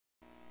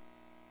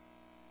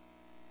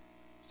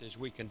as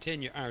we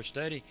continue our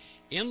study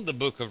in the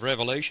book of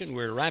Revelation.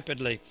 We're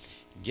rapidly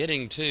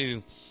getting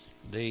to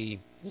the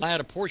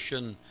latter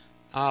portion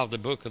of the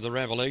book of the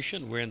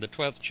Revelation. We're in the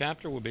 12th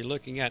chapter. We'll be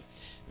looking at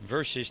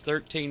verses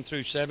 13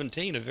 through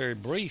 17, a very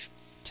brief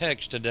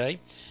text today,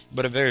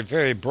 but a very,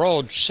 very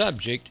broad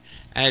subject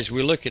as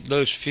we look at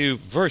those few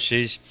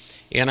verses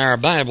in our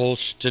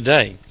Bibles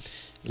today.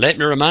 Let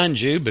me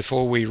remind you,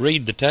 before we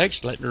read the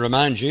text, let me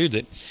remind you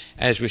that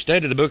as we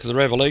study the book of the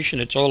Revelation,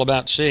 it's all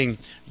about seeing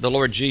the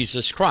Lord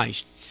Jesus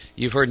Christ.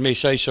 You've heard me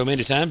say so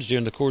many times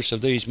during the course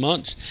of these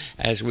months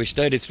as we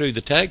study through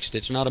the text,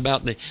 it's not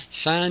about the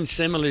signs,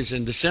 similes,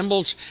 and the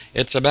symbols.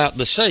 It's about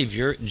the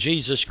Savior,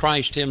 Jesus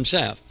Christ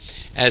Himself.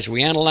 As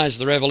we analyze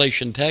the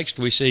Revelation text,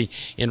 we see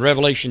in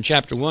Revelation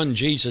chapter 1,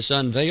 Jesus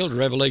unveiled.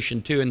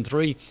 Revelation 2 and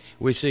 3,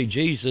 we see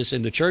Jesus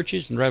in the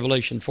churches. In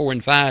Revelation 4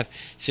 and 5,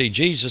 see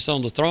Jesus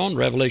on the throne.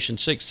 Revelation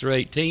 6 through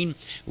 18,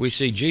 we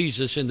see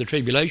Jesus in the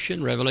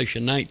tribulation.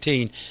 Revelation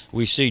 19,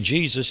 we see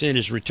Jesus in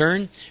His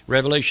return.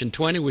 Revelation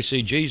 20, we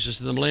see Jesus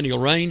in the millennial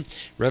reign.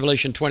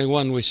 Revelation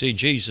 21, we see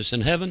Jesus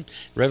in heaven.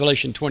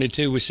 Revelation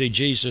 22, we see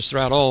Jesus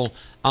throughout all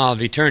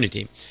of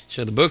eternity.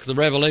 So the book of the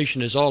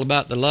Revelation is all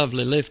about the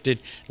lovely, lifted,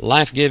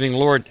 life-giving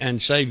Lord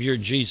and Savior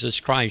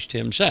Jesus Christ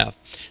Himself.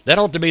 That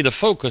ought to be the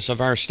focus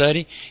of our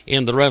study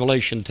in the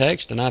Revelation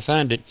text, and I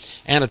find it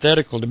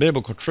antithetical to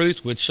biblical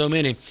truth with so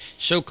many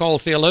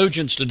so-called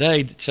theologians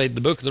today that say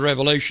the book of the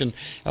Revelation,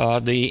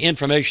 the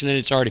information in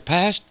it's already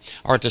passed,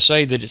 or to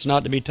say that it's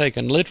not to be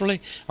taken literally,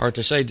 or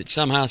to say that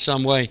somehow,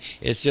 some way,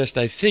 it's just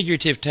a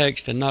figurative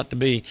text and not to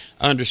be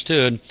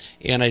understood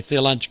in a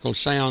theological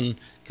sound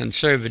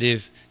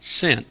conservative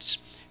sense.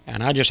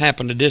 And I just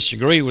happen to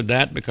disagree with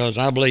that because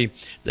I believe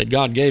that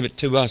God gave it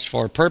to us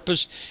for a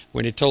purpose.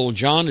 When He told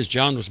John, as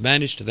John was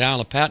banished to the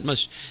Isle of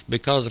Patmos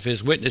because of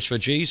his witness for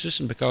Jesus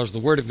and because of the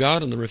Word of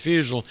God and the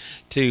refusal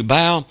to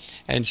bow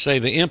and say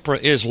the Emperor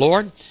is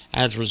Lord,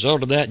 as a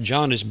result of that,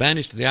 John is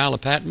banished to the Isle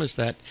of Patmos,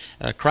 that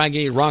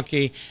craggy,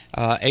 rocky,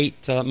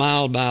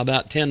 8-mile by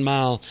about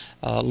 10-mile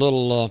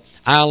little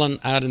island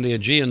out in the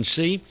Aegean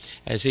Sea.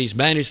 As he's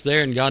banished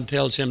there, and God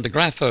tells him to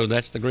grapho,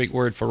 that's the Greek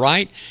word for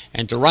write,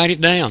 and to write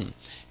it down.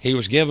 He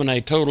was given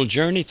a total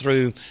journey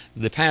through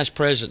the past,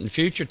 present, and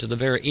future to the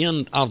very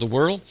end of the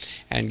world,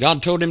 and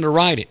God told him to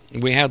write it.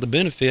 We have the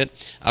benefit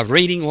of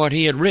reading what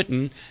he had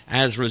written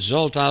as a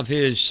result of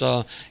his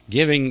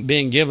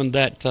being given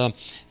that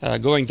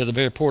going to the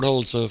very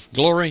portholes of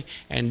glory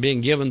and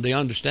being given the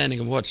understanding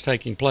of what's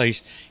taking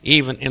place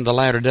even in the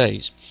latter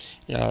days.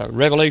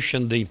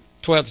 Revelation, the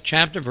 12th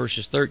chapter,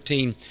 verses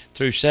 13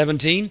 through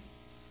 17,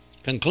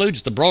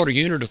 concludes the broader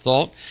unit of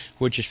thought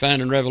which is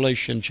found in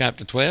Revelation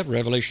chapter 12.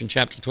 Revelation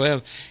chapter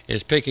 12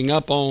 is picking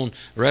up on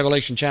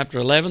Revelation chapter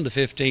 11, the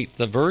 15th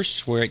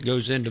verse, where it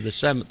goes into the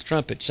seventh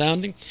trumpet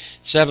sounding.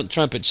 Seventh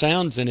trumpet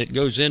sounds, and it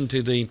goes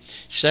into the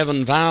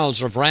seven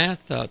vials of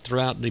wrath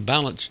throughout the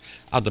balance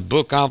of the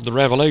book of the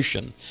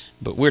Revelation.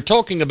 But we're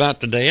talking about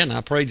today, and I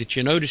pray that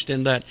you noticed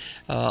in that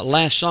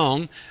last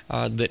song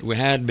that we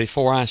had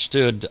before I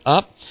stood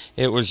up,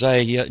 it was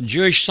a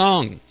Jewish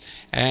song.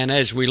 And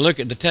as we look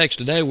at the text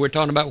today, we're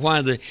talking about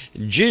why the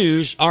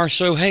Jews are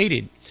so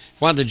hated.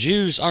 Why the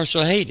Jews are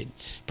so hated.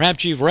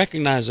 Perhaps you've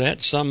recognized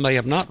that. Some may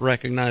have not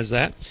recognized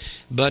that.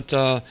 But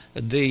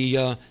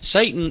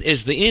Satan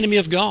is the enemy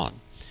of God.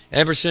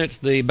 Ever since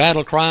the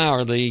battle cry,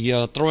 or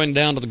the throwing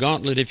down of the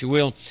gauntlet, if you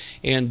will,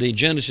 in the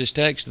Genesis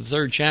text, the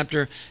 3rd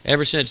chapter,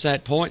 ever since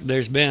that point,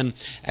 there's been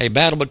a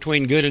battle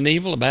between good and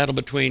evil, a battle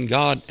between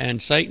God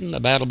and Satan, a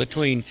battle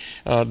between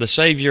the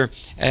Savior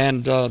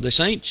and the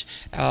saints,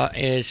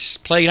 is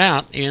played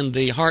out in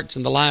the hearts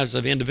and the lives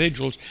of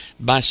individuals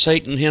by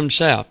Satan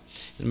himself.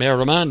 And may I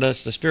remind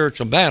us, the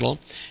spiritual battle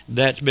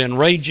that's been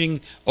raging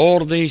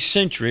all of these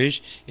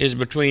centuries is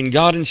between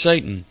God and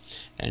Satan.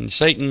 And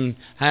Satan,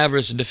 however,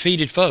 is a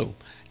defeated foe.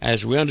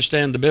 As we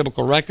understand the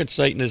biblical record,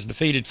 Satan is a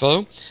defeated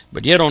foe.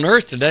 But yet on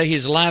earth today,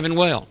 he's alive and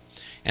well.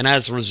 And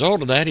as a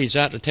result of that, he's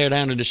out to tear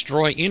down and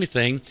destroy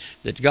anything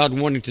that God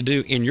wanted to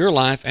do in your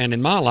life and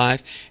in my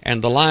life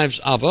and the lives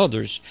of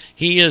others.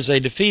 He is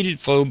a defeated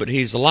foe, but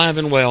he's alive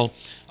and well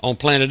on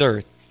planet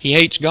earth. He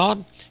hates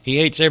God. He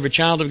hates every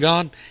child of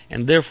God,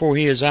 and therefore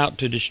he is out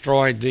to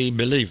destroy the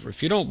believer.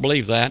 If you don't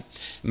believe that,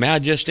 may I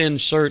just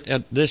insert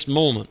at this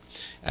moment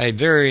a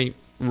very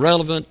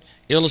relevant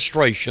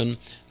illustration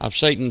of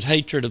Satan's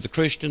hatred of the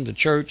Christian, the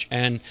church,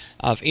 and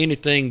of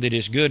anything that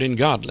is good and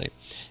godly.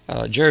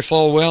 Jerry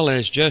Falwell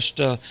has just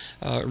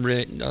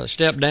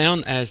stepped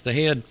down as the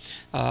head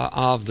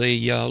of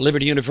the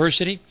Liberty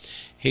University.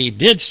 He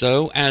did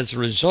so as a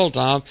result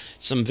of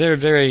some very,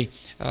 very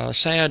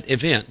sad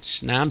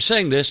events. Now, I'm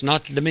saying this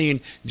not to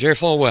demean Jerry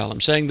Falwell. I'm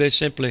saying this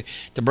simply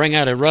to bring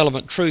out a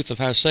relevant truth of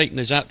how Satan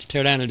is out to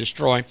tear down and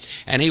destroy,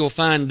 and he will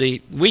find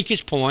the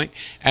weakest point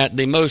at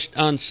the most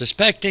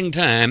unsuspecting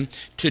time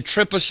to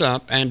trip us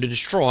up and to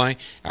destroy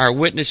our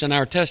witness and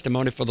our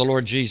testimony for the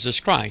Lord Jesus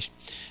Christ.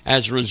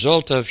 as a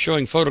result of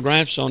showing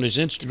photographs on his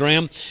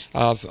Instagram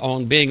of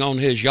on being on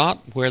his yacht,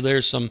 where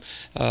there's some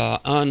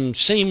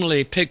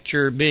unseemly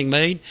picture being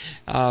made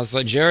of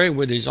Jerry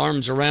with his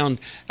arms around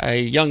a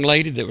young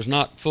lady that was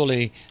not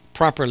fully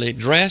properly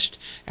dressed,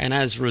 and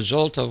as a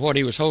result of what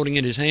he was holding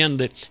in his hand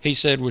that he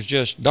said was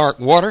just dark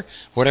water,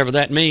 whatever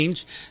that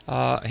means,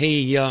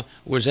 he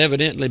was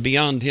evidently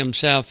beyond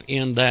himself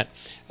in that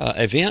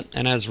event,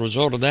 and as a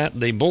result of that,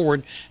 the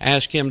board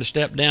asked him to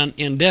step down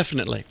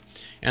indefinitely.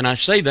 And I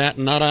say that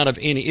not out of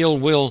any ill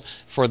will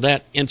for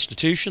that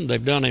institution.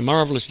 They've done a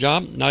marvelous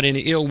job, not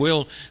any ill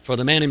will for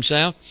the man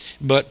himself,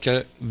 but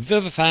to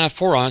vivify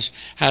for us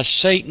how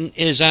Satan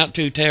is out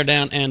to tear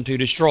down and to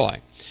destroy.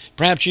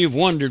 Perhaps you've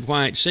wondered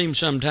why it seems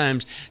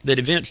sometimes that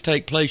events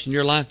take place in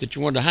your life that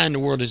you wonder, how in the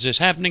world is this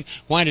happening?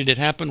 Why did it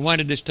happen? Why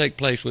did this take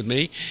place with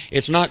me?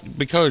 It's not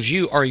because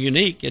you are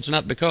unique. It's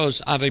not because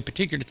of a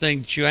particular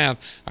thing that you have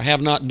or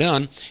have not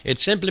done.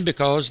 It's simply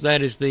because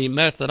that is the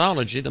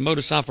methodology, the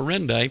modus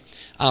operandi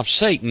of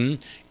Satan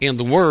in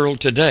the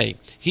world today.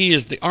 He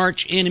is the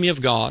arch enemy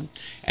of God,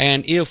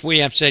 and if we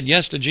have said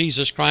yes to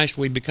Jesus Christ,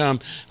 we become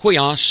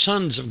huios,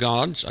 sons of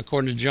God,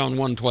 according to John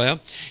 1:12.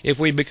 If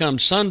we become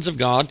sons of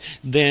God,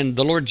 then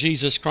the Lord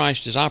Jesus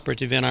Christ is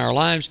operative in our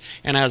lives,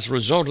 and as a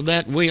result of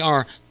that, we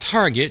are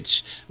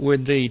targets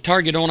with the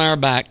target on our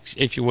backs,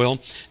 if you will,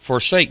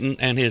 for Satan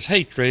and his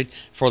hatred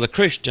for the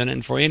Christian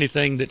and for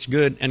anything that's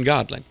good and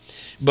godly.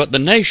 But the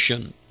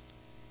nation,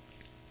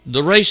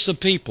 the race of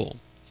people,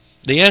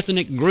 the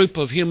ethnic group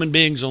of human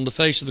beings on the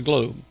face of the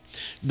globe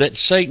that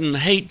Satan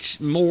hates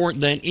more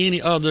than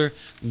any other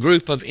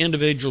group of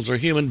individuals or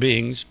human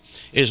beings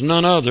is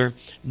none other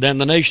than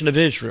the nation of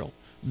Israel,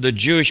 the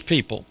Jewish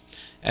people.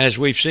 As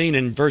we've seen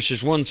in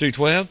verses 1 through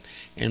 12,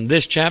 in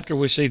this chapter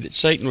we see that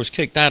Satan was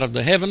kicked out of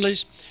the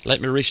heavenlies.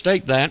 Let me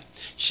restate that.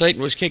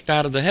 Satan was kicked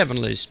out of the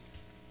heavenlies.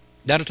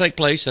 That'll take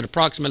place at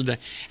approximately the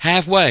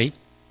halfway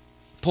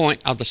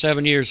point of the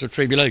 7 years of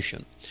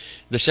tribulation.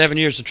 The 7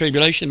 years of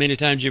tribulation, many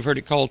times you've heard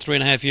it called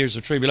 3.5 years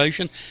of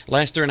tribulation.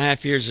 Last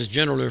 3.5 years is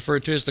generally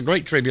referred to as the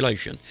Great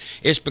Tribulation.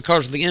 It's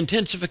because of the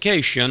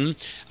intensification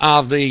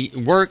of the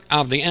work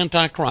of the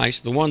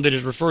Antichrist, the one that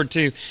is referred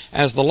to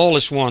as the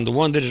lawless one, the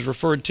one that is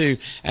referred to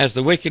as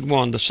the wicked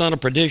one, the son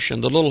of perdition,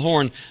 the little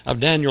horn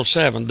of Daniel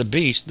 7, the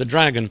beast, the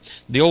dragon,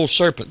 the old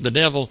serpent, the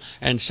devil,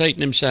 and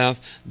Satan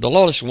himself, the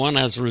lawless one.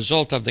 As a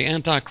result of the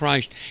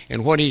Antichrist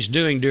and what he's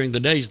doing during the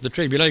days of the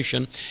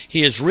tribulation,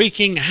 he is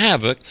wreaking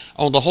havoc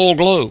on the whole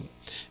globe.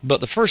 But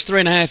the first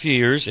 3.5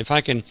 years, if I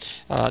can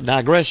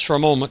digress for a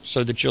moment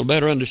so that you'll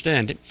better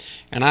understand it,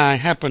 and I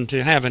happen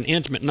to have an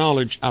intimate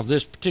knowledge of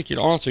this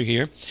particular author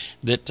here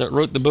that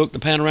wrote the book, The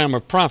Panorama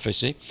of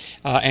Prophecy,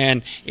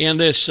 and in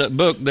this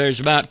book there's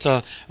about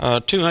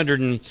 200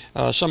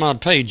 and some odd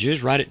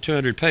pages, right at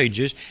 200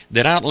 pages,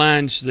 that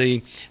outlines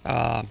the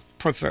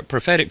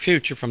prophetic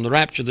future from the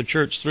rapture of the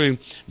church through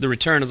the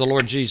return of the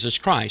Lord Jesus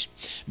Christ.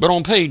 But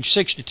on page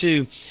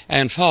 62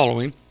 and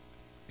following,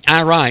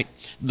 I write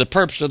the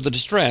purpose of the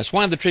distress.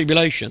 Why the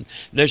tribulation?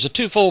 There's a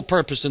twofold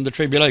purpose in the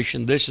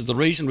tribulation. This is the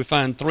reason we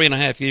find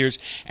 3.5 years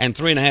and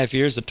 3.5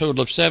 years, a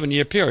total of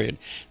 7-year period.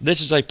 This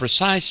is a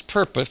precise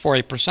purpose, for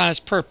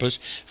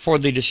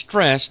the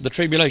distress, the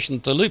tribulation,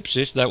 the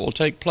thalupsis that will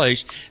take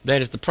place.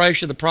 That is the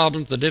pressure, the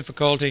problems, the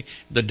difficulty,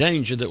 the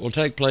danger that will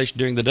take place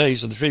during the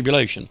days of the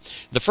tribulation.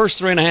 The first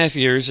 3.5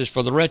 years is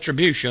for the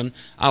retribution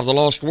of the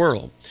lost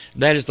world.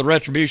 That is the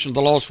retribution of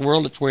the lost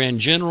world. It's where in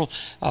general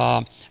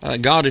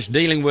God is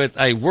dealing with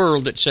a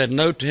world that said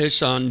no to his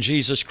son,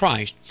 Jesus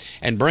Christ,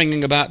 and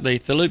bringing about the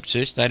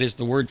thalupsis, that is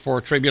the word for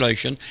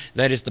tribulation,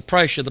 that is the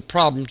pressure, the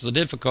problems, the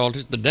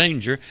difficulties, the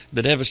danger,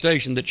 the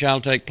devastation that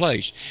shall take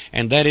place.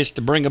 And that is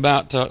to bring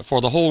about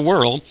for the whole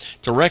world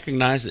to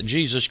recognize that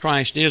Jesus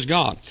Christ is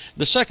God.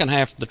 The second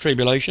half of the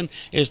tribulation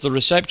is the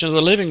reception of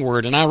the living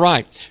word. And I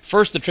write,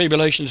 first the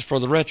tribulation is for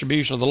the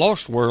retribution of the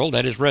lost world,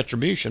 that is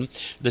retribution.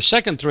 The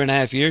second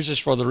 3.5 years is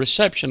for the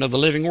reception of the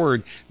living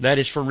word, that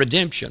is for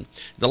redemption.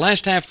 The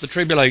last half of the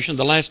tribulation,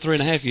 the last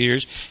 3.5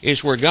 years,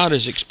 is where God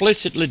is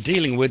explicitly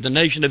dealing with the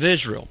nation of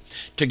Israel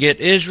to get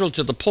Israel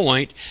to the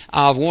point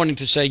of wanting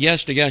to say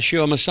yes to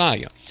Yeshua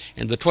Messiah.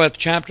 In the 12th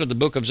chapter of the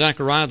book of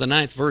Zechariah, the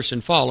 9th verse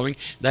and following,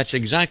 that's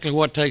exactly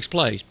what takes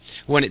place.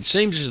 When it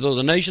seems as though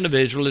the nation of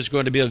Israel is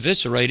going to be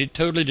eviscerated,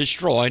 totally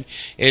destroyed,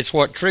 it's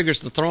what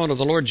triggers the throne of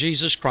the Lord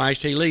Jesus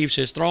Christ. He leaves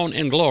his throne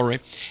in glory,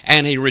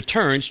 and he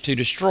returns to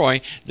destroy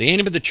the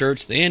enemy of the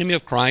church, the enemy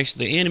of Christ,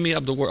 the enemy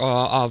of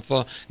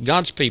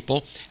God's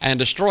people, and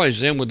destroys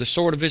them with the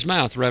sword of his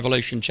mouth.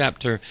 Revelation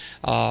chapter,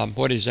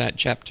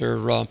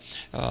 chapter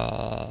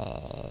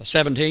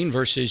 17,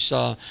 verses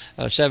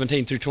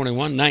 17 through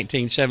 21,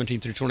 19, 17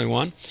 through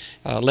 21,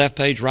 left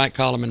page, right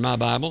column in my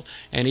Bible,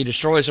 and he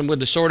destroys them with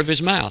the sword of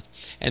his mouth.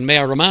 And may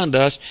I remind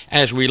us,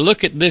 as we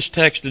look at this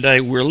text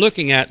today, we're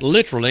looking at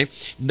literally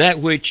that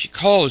which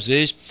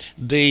causes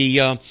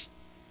the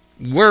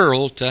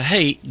world to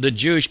hate the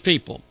Jewish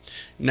people.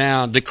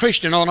 Now, the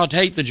Christian ought not to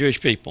hate the Jewish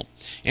people.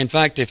 In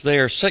fact, if they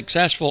are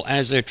successful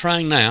as they're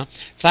trying now,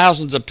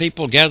 thousands of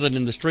people gathered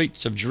in the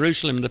streets of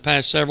Jerusalem in the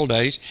past several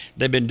days.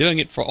 They've been doing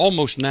it for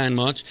almost 9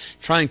 months,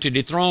 trying to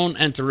dethrone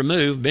and to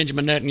remove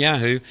Benjamin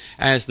Netanyahu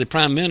as the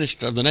prime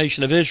minister of the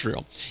nation of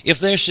Israel. If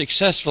they're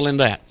successful in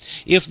that,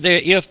 if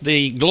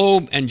the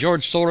Globe and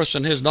George Soros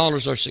and his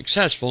dollars are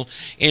successful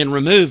in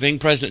removing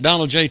President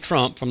Donald J.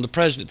 Trump from the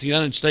President of the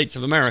United States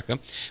of America,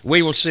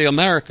 we will see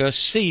America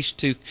cease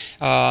to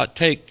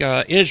take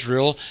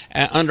Israel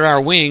under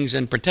our wings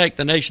and protect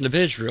the nation of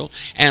Israel.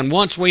 And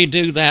once we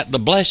do that, the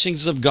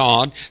blessings of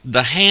God,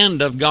 the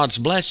hand of God's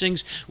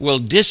blessings, will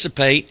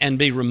dissipate and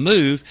be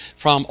removed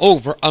from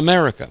over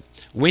America.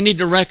 We need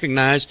to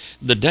recognize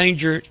the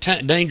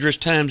dangerous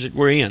times that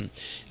we're in.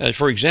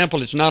 For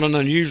example, it's not an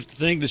unusual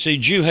thing to see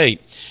Jew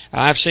hate.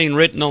 I've seen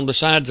written on the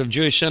sides of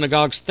Jewish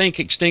synagogues,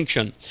 "Think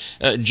extinction."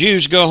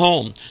 Jews go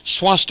home.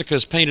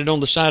 Swastikas painted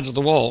on the sides of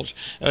the walls.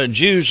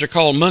 Jews are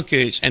called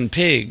monkeys and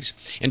pigs.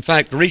 In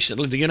fact,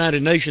 recently the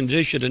United Nations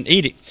issued an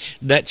edict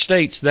that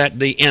states that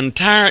the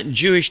entire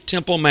Jewish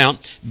Temple Mount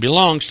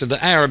belongs to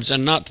the Arabs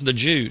and not to the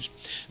Jews.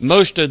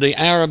 Most of the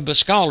Arab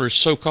scholars,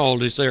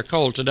 so-called as they're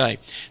called today,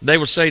 they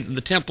will say that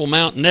the Temple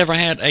Mount never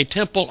had a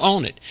temple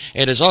on it.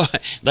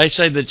 They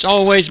say that it's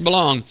always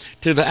belonged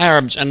to the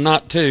Arabs and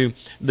not to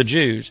the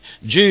Jews.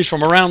 Jews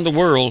from around the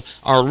world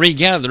are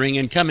regathering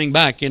and coming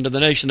back into the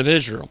nation of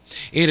Israel.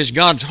 It is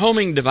God's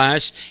homing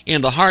device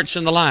in the hearts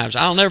and the lives.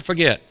 I'll never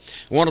forget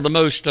one of the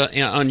most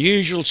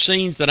unusual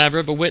scenes that I've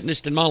ever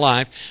witnessed in my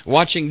life,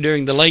 watching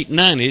during the late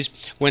 90s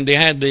when they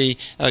had the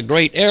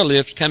great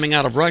airlift coming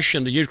out of Russia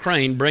and the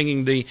Ukraine,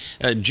 bringing the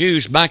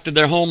Jews back to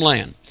their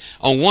homeland.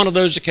 On one of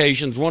those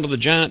occasions, one of the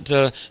giant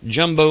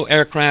jumbo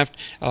aircraft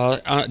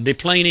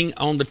deplaning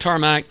on the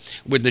tarmac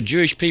with the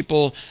Jewish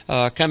people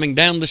coming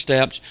down the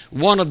steps,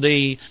 one of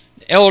the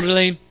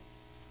elderly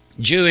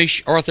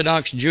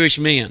Orthodox Jewish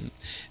men,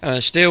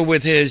 still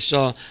with his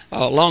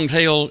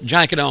long-tail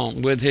jacket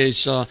on, with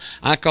his,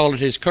 I call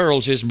it his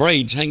curls, his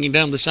braids hanging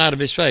down the side of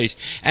his face.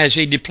 As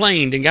he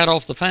deplaned and got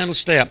off the final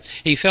step,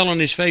 he fell on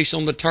his face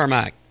on the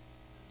tarmac,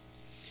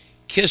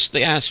 kissed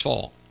the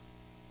asphalt.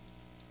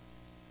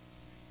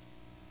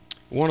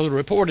 One of the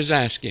reporters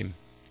asked him,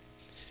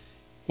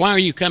 "Why are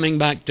you coming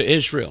back to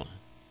Israel?"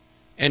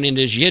 And in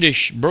his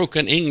Yiddish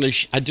broken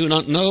English, "I do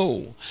not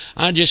know.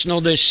 I just know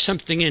there's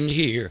something in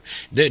here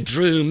that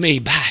drew me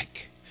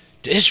back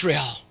to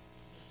Israel.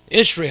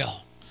 Israel."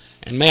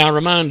 And may I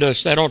remind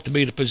us, that ought to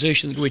be the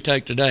position that we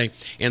take today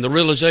in the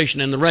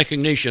realization and the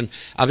recognition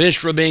of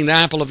Israel being the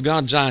apple of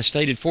God's eye,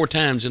 stated 4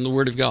 times in the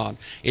Word of God.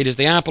 It is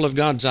the apple of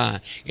God's eye.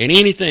 And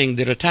anything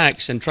that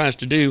attacks and tries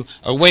to do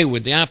away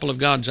with the apple of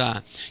God's eye,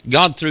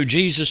 God through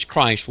Jesus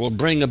Christ will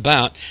bring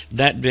about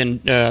that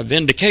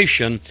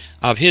vindication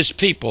of His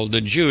people,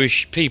 the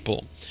Jewish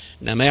people.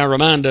 Now, may I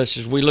remind us,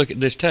 as we look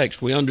at this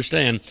text, we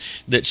understand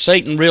that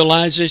Satan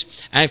realizes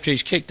after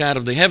he's kicked out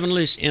of the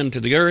heavenlies into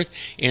the earth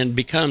and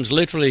becomes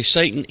literally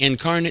Satan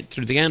incarnate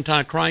through the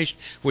Antichrist,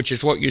 which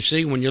is what you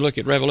see when you look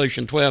at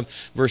Revelation 12,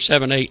 verse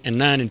 7, 8, and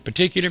 9 in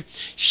particular.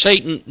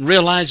 Satan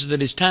realizes that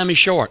his time is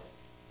short.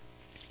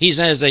 He's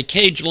as a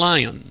caged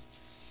lion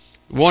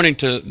wanting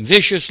to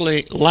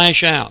viciously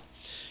lash out.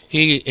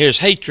 His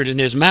hatred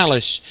and his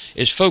malice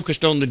is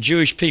focused on the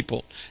Jewish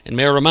people. And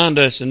may I remind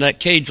us, in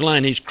that caged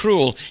lion, he's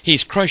cruel,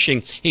 he's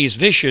crushing, he's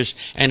vicious,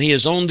 and he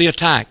is on the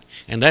attack.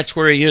 And that's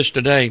where he is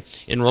today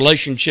in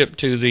relationship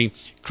to the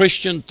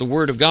Christian, the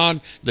Word of God,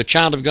 the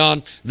child of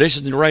God. This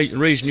is the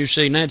reason you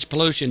see Nancy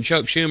Pelosi and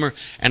Chuck Schumer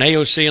and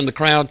AOC in the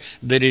crowd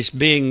that is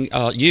being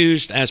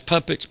used as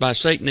puppets by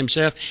Satan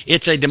himself.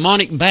 It's a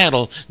demonic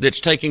battle that's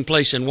taking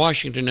place in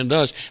Washington and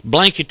thus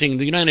blanketing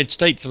the United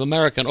States of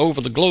America and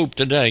over the globe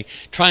today,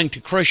 trying to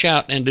crush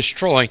out and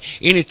destroy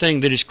anything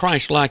that is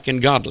Christ-like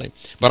and godly.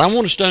 But I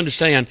want us to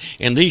understand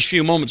in these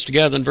few moments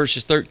together in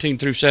verses 13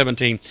 through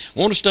 17, I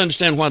want us to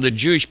understand why the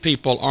Jewish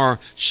people are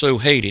so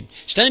hated.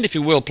 Stand, if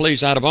you will,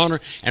 please, out of honor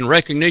and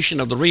recognition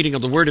of the reading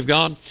of the Word of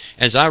God.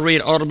 As I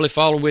read audibly,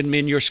 follow with me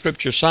in your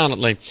scripture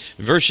silently.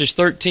 Verses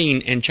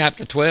 13 in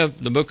chapter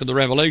 12, the book of the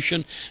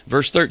Revelation,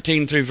 verse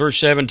 13 through verse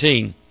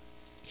 17.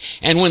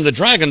 And when the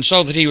dragon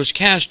saw that he was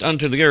cast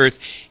unto the earth,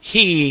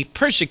 he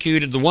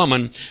persecuted the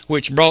woman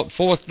which brought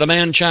forth the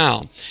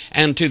man-child.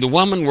 And to the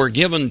woman were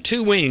given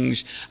 2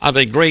 wings of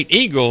a great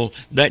eagle,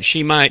 that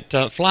she might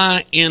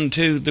fly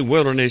into the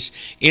wilderness,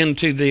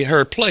 into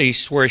her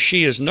place where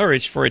she is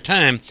nourished for a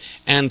time,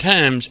 and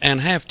times,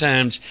 and half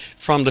times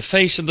from the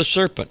face of the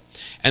serpent.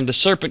 And the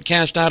serpent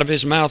cast out of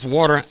his mouth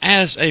water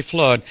as a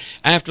flood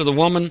after the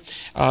woman,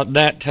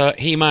 that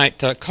he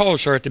might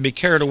cause her to be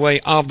carried away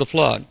of the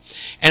flood.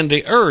 And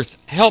the earth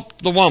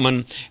helped the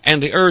woman,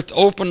 and the earth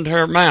opened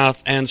her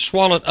mouth and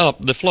swallowed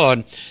up the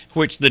flood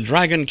which the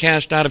dragon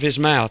cast out of his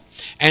mouth.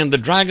 And the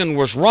dragon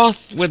was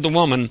wroth with the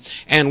woman,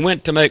 and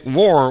went to make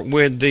war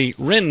with the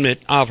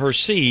remnant of her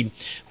seed,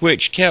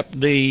 which keep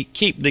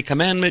the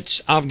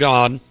commandments of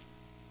God,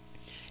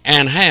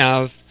 and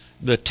have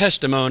the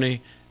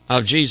testimony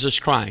of Jesus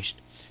Christ.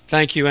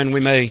 Thank you, and we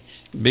may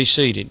be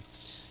seated.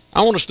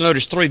 I want us to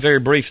notice three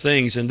very brief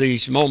things in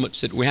these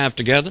moments that we have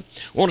together.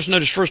 I want us to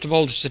notice, first of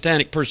all, the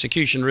satanic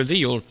persecution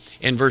revealed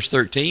in verse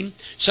 13.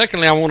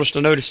 Secondly, I want us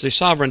to notice the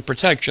sovereign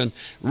protection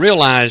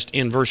realized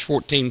in verse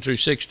 14 through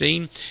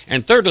 16.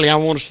 And thirdly, I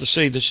want us to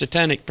see the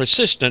satanic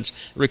persistence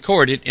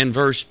recorded in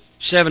verse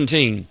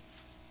 17.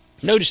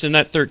 Notice in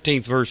that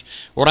 13th verse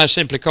what I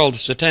simply call the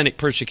satanic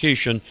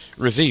persecution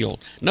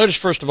revealed. Notice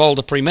first of all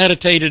the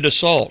premeditated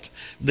assault.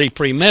 The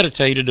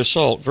premeditated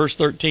assault. Verse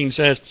 13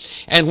 says,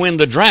 and when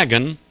the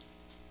dragon,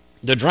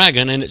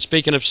 and it's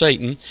speaking of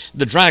Satan,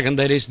 the dragon,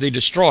 that is the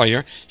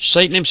destroyer,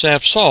 Satan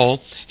himself saw,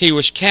 he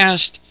was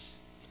cast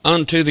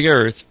unto the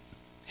earth,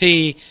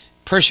 he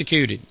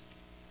persecuted.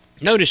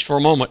 Notice for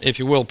a moment, if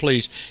you will,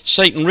 please,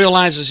 Satan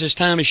realizes his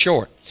time is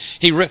short.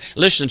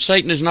 Listen,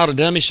 Satan is not a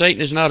dummy.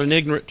 Satan is not an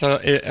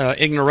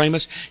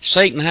ignoramus.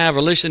 Satan,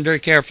 however, listen very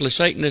carefully,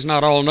 Satan is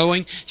not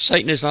all-knowing.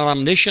 Satan is not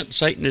omniscient.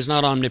 Satan is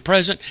not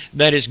omnipresent.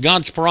 That is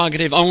God's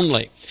prerogative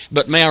only.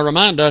 But may I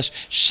remind us,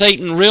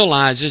 Satan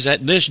realizes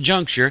at this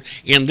juncture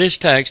in this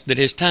text that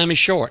his time is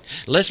short.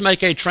 Let's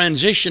make a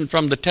transition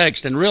from the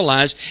text and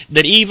realize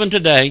that even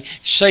today,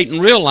 Satan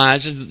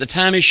realizes that the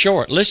time is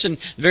short. Listen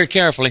very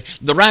carefully.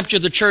 The rapture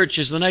of the church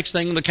is the next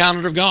thing on the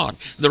calendar of God.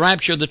 The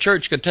rapture of the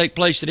church could take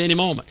place at any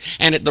moment.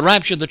 And at the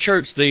rapture of the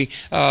church, the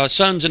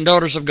sons and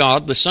daughters of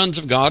God, the sons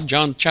of God,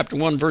 John chapter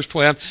 1, verse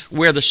 12,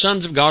 we're the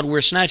sons of God,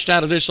 we're snatched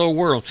out of this old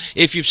world.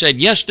 If you've said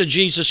yes to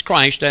Jesus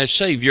Christ as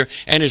Savior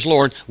and as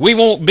Lord, we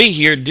won't be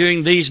here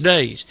during these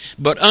days.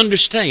 But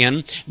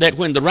understand that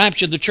when the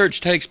rapture of the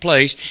church takes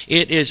place,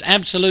 it is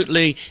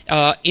absolutely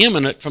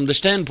imminent from the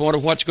standpoint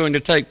of what's going to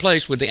take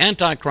place with the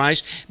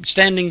Antichrist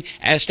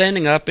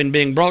standing up and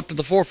being brought to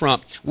the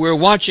forefront. We're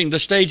watching the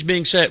stage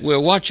being set. We're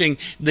watching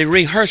the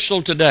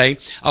rehearsal today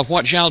of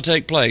what shall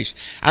take place.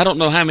 I don't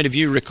know how many of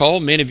you recall.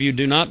 Many of you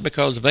do not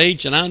because of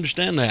age, and I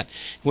understand that.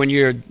 When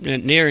you're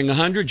nearing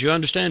 100, you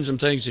understand some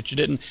things that you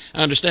didn't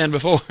understand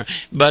before.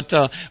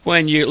 But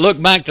when you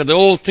look back to the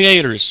old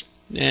theaters,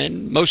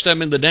 and most of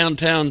them in the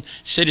downtown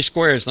city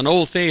squares, an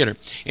old theater.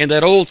 In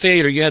that old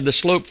theater, you had the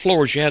sloped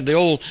floors. You had the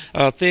old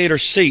theater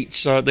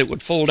seats that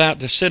would fold out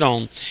to sit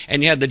on.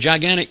 And you had the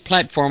gigantic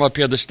platform up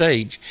here, the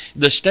stage.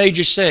 The stage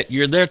is set.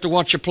 You're there to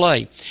watch a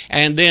play.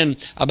 And then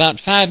about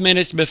 5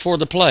 minutes before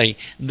the play,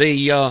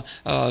 the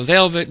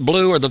velvet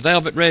blue or the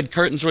velvet red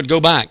curtains would go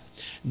back.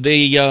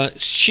 The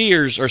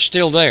shears are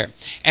still there.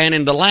 And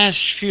in the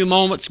last few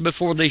moments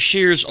before the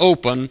shears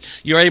open,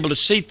 you're able to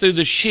see through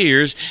the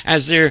shears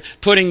as they're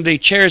putting the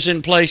chairs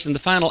in place and the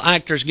final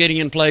actors getting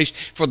in place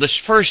for this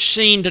first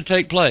scene to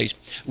take place.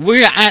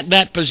 We're at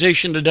that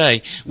position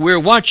today. We're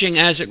watching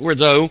as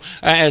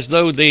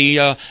though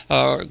the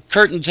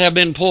curtains have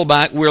been pulled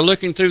back. We're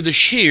looking through the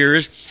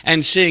shears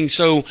and seeing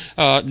so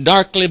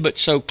darkly but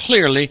so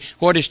clearly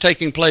what is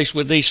taking place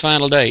with these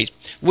final days.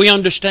 We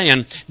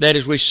understand that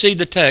as we see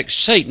the text,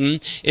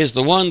 Satan is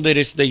the one that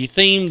is the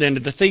theme and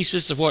the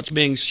thesis of what's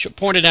being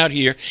pointed out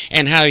here,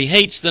 and how he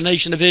hates the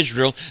nation of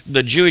Israel,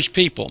 the Jewish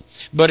people.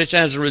 But it's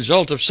as a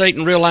result of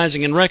Satan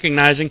realizing and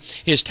recognizing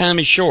his time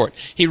is short.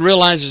 He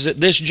realizes at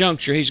this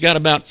juncture he's got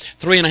about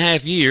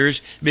 3.5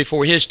 years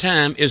before his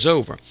time is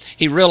over.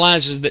 He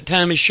realizes that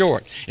time is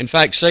short. In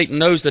fact, Satan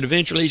knows that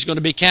eventually he's going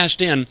to be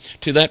cast in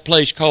to that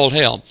place called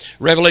hell.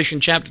 Revelation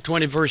chapter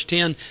 20 verse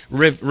 10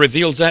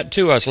 reveals that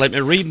to us. Let me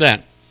read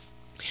that.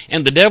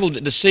 And the devil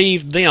that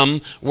deceived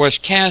them was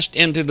cast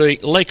into the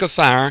lake of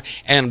fire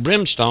and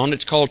brimstone.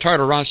 It's called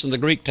Tartaros in the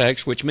Greek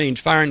text, which means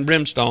fire and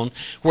brimstone,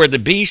 where the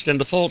beast and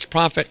the false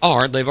prophet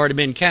are. They've already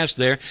been cast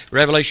there.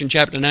 Revelation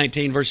chapter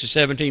 19, verses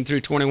 17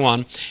 through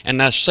 21. And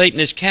now Satan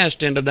is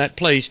cast into that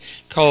place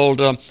called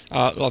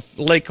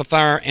lake of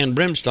fire and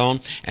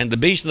brimstone, and the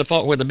beast and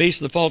where the beast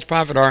and the false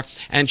prophet are,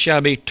 and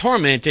shall be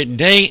tormented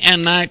day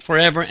and night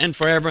forever and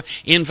forever,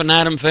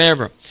 infinitum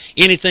forever.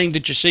 Anything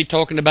that you see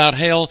talking about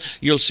hell,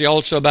 you'll see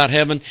also about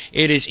heaven.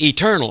 It is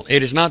eternal.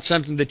 It is not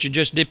something that you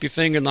just dip your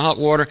finger in the hot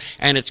water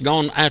and it's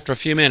gone after a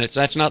few minutes.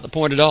 That's not the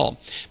point at all.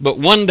 But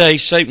one day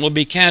Satan will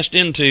be cast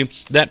into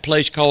that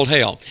place called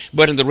hell.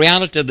 But in the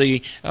reality of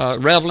the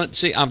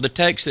relevancy of the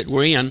text that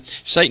we're in,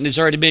 Satan has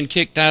already been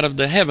kicked out of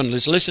the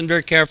heavenlies. Listen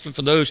very carefully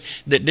for those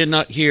that did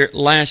not hear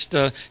last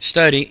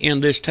study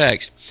in this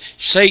text.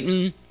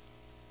 Satan,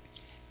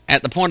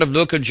 at the point of the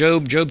book of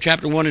Job, Job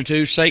chapter 1 and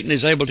 2, Satan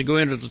is able to go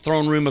into the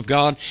throne room of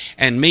God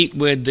and meet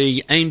with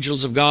the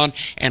angels of God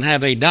and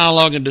have a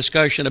dialogue and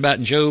discussion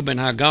about Job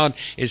and how God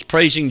is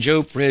praising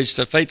Job for his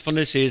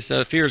faithfulness. He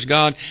fears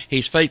God.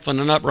 He's faithful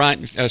and upright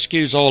and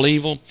eschews all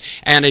evil.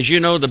 And as you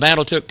know, the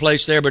battle took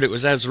place there, but it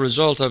was as a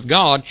result of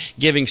God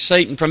giving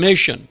Satan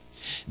permission.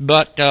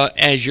 But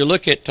as you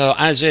look at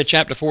Isaiah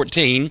chapter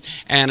 14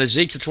 and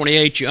Ezekiel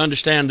 28, you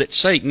understand that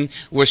Satan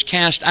was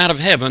cast out of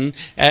heaven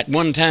at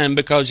one time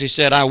because he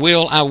said, I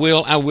will,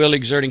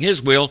 exerting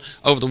his will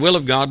over the will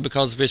of God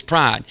because of his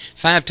pride.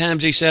 5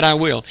 times he said, I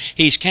will.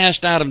 He's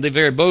cast out of the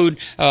very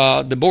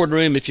the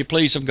boardroom, if you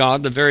please, of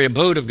God, the very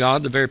abode of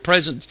God, the very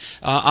presence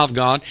of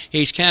God.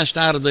 He's cast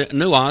out of the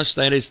nuos,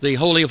 that is the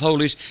Holy of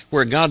Holies,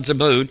 where God's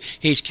abode.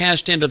 He's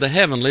cast into the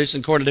heavenlies,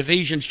 according to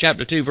Ephesians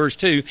chapter 2, verse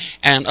 2,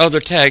 and other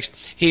texts.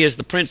 He is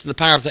the prince of the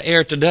power of the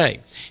air today.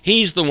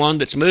 He's the one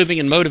that's moving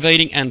and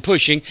motivating and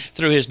pushing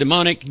through his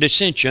demonic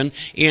dissension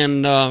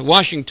in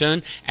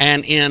Washington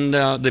and in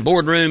the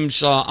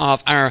boardrooms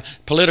of our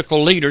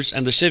political leaders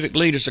and the civic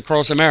leaders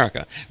across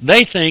America.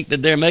 They think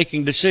that they're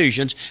making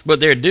decisions, but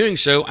they're doing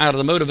so out of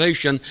the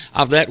motivation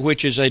of that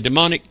which is a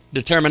demonic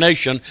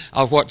determination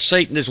of what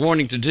Satan is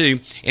wanting to do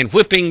in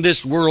whipping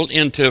this world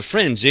into a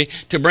frenzy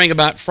to bring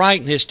about fright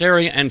and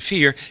hysteria and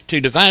fear,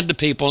 to divide the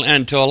people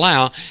and to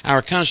allow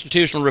our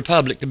constitutional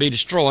republic to be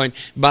destroyed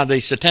by the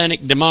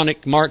satanic,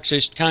 demonic,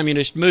 Marxist,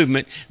 communist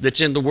movement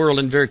that's in the world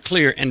and very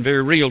clear and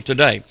very real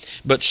today.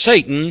 But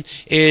Satan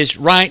is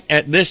right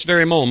at this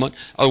very moment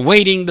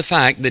awaiting the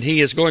fact that he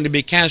is going to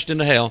be cast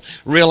into hell,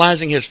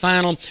 realizing his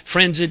final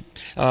frenzied,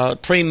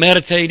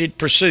 premeditated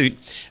pursuit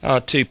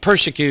to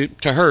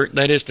persecute, to hurt,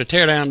 that is to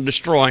tear down and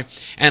destroy,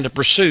 and to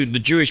pursue the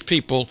Jewish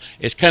people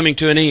is coming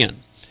to an end.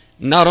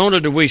 Not only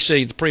do we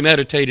see the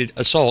premeditated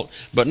assault,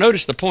 but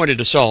notice the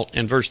pointed assault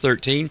in verse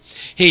 13.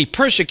 He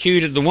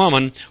persecuted the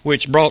woman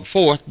which brought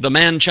forth the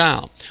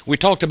man-child. We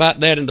talked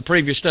about that in the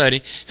previous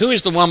study. Who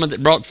is the woman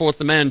that brought forth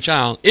the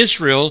man-child?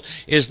 Israel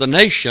is the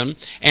nation,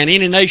 and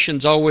any nation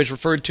is always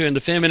referred to in the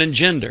feminine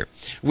gender.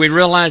 We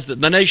realize that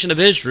the nation of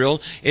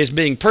Israel is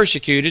being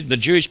persecuted, the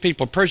Jewish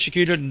people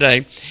persecuted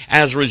today,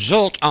 as a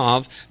result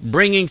of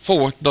bringing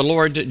forth the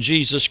Lord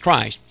Jesus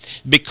Christ.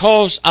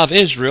 Because of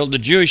Israel, the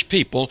Jewish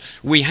people,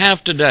 we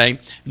have today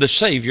the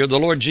Savior, the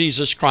Lord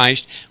Jesus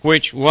Christ,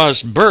 which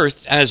was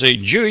birthed as a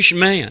Jewish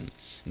man.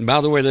 And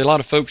by the way, there are a lot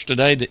of folks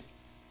today that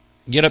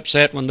get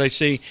upset when they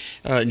see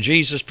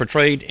Jesus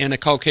portrayed in a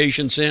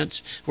Caucasian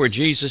sense, where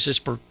Jesus is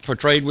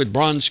portrayed with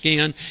bronze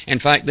skin. In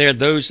fact, there are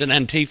those in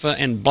Antifa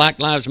and Black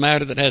Lives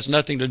Matter that has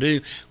nothing to do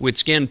with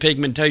skin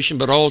pigmentation,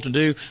 but all to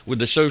do with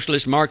the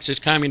socialist,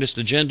 Marxist, communist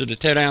agenda to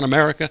tear down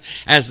America.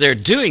 As they're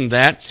doing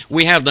that,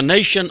 we have the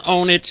nation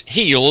on its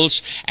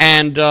heels,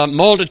 and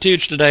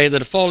multitudes today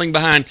that are falling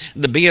behind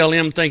the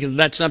BLM, thinking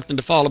that's something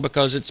to follow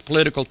because it's a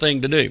political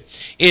thing to do.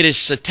 It is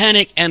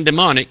satanic and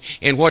demonic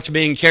in what's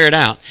being carried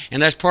out,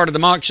 and that's part of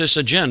the Marxist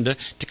agenda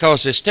to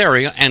cause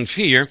hysteria and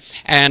fear,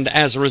 and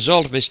as a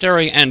result of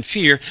hysteria and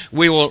fear,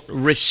 we will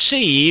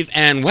receive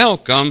and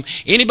welcome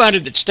anybody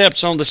that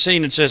steps on the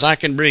scene and says, I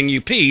can bring you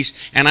peace,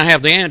 and I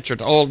have the answer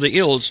to all the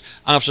ills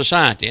of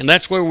society. And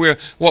that's where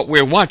what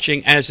we're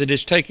watching as it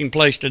is taking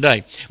place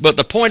today. But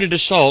the pointed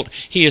assault,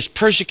 he is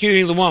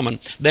persecuting the woman,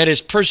 that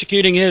is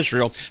persecuting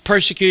Israel,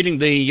 persecuting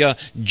the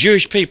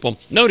Jewish people.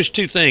 Notice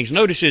 2 things.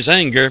 Notice his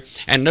anger,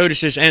 and notice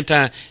his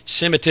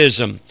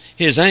anti-Semitism.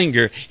 His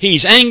anger.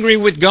 He's angry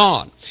with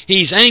God.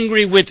 He's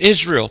angry with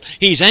Israel.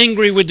 He's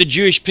angry with the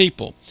Jewish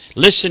people.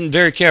 Listen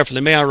very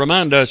carefully. May I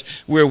remind us,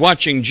 we're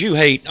watching Jew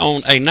hate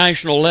on a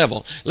national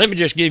level. Let me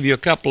just give you a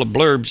couple of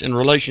blurbs in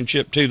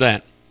relationship to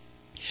that.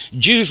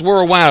 Jews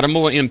worldwide are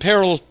more in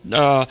peril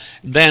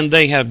than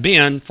they have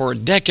been for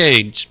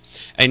decades.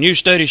 A new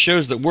study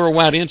shows that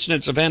worldwide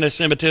incidents of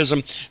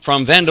anti-Semitism,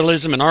 from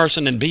vandalism and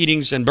arson and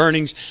beatings and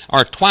burnings,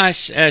 are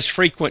twice as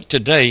frequent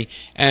today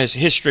as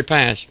history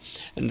past.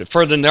 And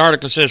further in the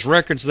article, it says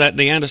records that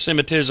the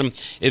anti-Semitism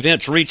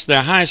events reached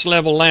their highest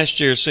level last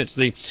year since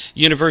the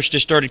university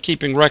started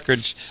keeping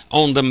records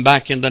on them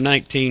back in the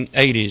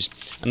 1980s.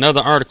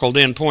 Another article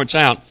then points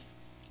out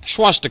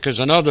swastikas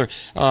and other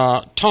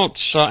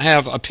taunts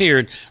have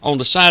appeared on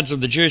the sides of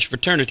the Jewish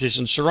fraternities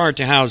and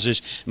sorority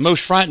houses.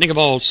 Most frightening of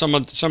all, some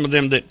of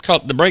them that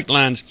cut the brake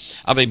lines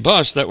of a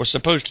bus that was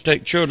supposed to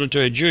take children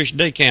to a Jewish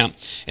day camp.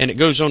 And it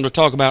goes on to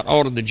talk about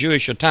all of the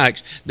Jewish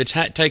attacks that's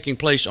taking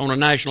place on a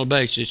national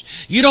basis.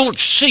 You don't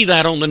see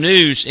that on the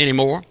news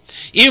anymore.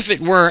 If it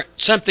were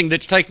something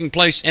that's taking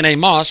place in a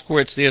mosque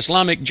where it's the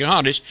Islamic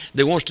jihadist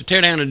that wants to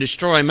tear down and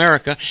destroy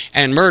America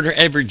and murder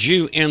every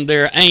Jew in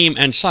their aim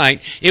and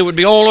sight, it would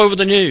be all over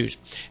the news.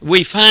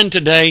 We find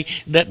today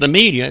that the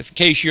media, in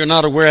case you're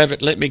not aware of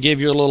it, let me give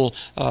you a little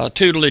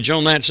tutelage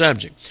on that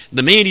subject.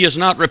 The media is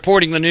not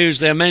reporting the news,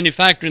 they're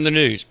manufacturing the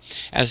news.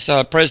 As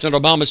President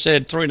Obama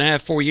said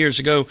 3.5, 4 years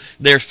ago,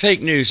 they're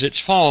fake news, it's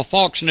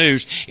false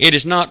news, it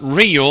is not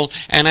real,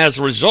 and as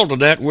a result of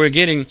that, we're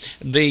getting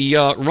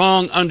the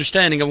wrong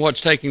understanding of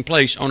what's taking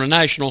place on a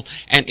national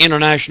and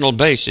international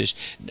basis.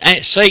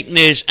 Satan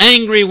is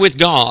angry with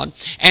God,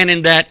 and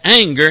in that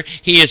anger,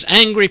 he is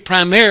angry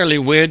primarily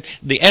with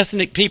the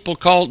ethnic people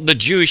called the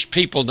Jewish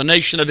people, the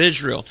nation of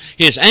Israel.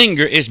 His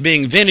anger is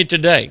being vented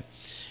today.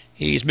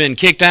 He's been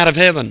kicked out of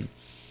heaven.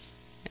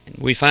 And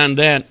we find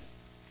that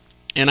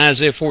in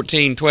Isaiah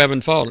 14:12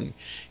 and following.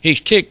 He's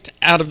kicked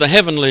out of the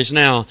heavenlies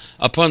now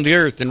upon the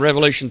earth in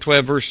Revelation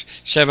 12, verse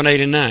 7,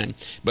 8, and 9.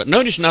 But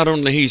notice not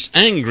only he's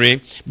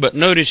angry, but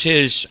notice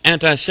his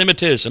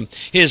anti-Semitism.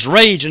 His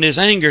rage and his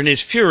anger and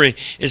his fury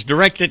is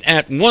directed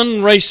at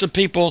one race of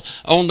people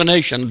on the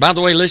nation. By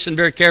the way, listen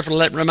very carefully.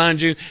 Let me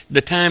remind you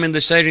the time and the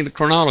setting, the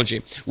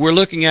chronology. We're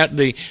looking at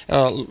the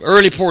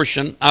early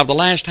portion of the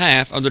last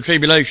half of the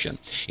tribulation.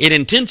 It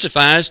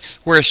intensifies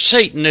where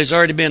Satan has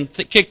already been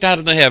kicked out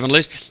of the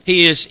heavenlies.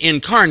 He is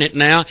incarnate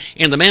now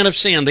in the man of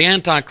sin, the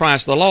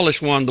Antichrist, the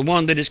lawless one, the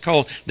one that is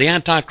called the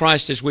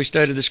Antichrist as we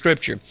study the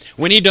Scripture.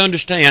 We need to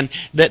understand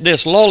that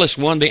this lawless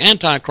one, the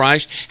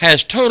Antichrist,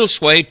 has total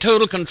sway,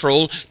 total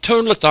control,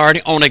 total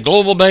authority on a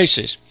global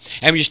basis.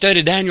 And when you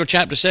study Daniel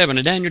chapter 7,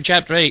 and Daniel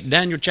chapter 8,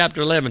 Daniel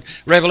chapter 11,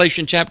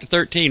 Revelation chapter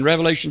 13,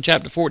 Revelation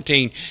chapter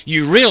 14,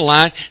 you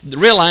realize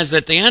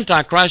that the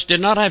Antichrist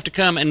did not have to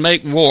come and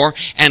make war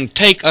and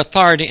take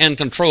authority and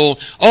control.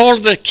 All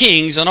the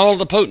kings and all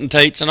the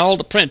potentates and all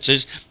the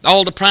princes,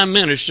 all the prime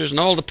ministers and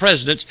all the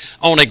presidents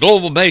on a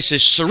global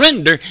basis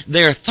surrender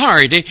their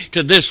authority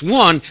to this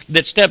one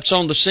that steps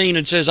on the scene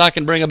and says, I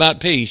can bring about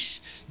peace.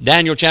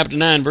 Daniel chapter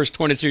 9, verse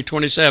 20 through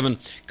 27,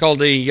 called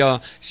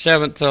the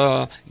seventh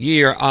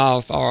year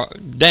of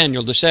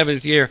Daniel, the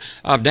seventh year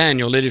of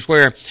Daniel. It is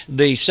where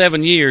the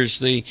 7 years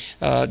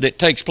that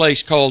takes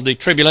place called the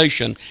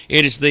tribulation.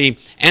 It is the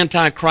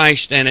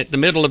Antichrist, and at the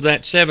middle of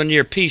that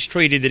 7-year peace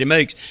treaty that he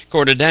makes,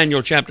 according to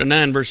Daniel chapter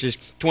 9, verses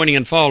 20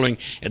 and following,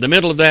 at the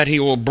middle of that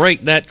he will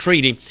break that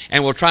treaty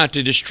and will try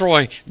to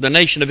destroy the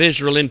nation of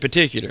Israel in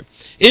particular.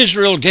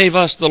 Israel gave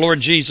us the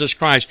Lord Jesus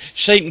Christ.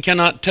 Satan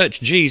cannot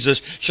touch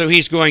Jesus, so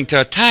he's going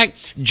to attack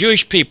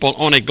Jewish people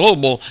on a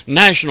global,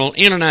 national,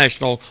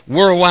 international,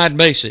 worldwide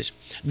basis.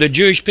 The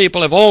Jewish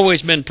people have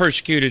always been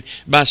persecuted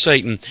by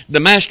Satan. The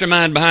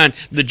mastermind behind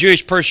the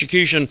Jewish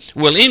persecution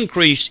will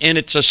increase in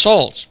its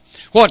assaults.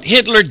 What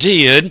Hitler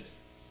did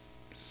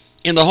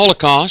in the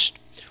Holocaust,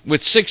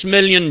 with 6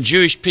 million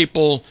Jewish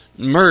people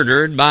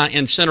murdered by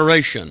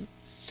incineration,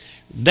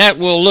 that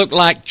will look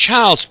like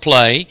child's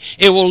play.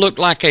 It will look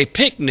like a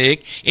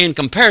picnic in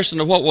comparison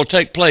to what will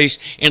take place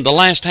in the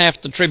last half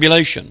of the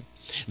tribulation.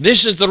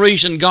 This is the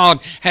reason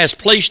God has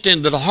placed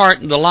into the heart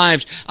and the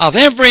lives of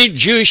every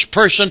Jewish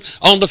person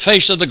on the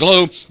face of the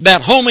globe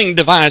that homing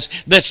device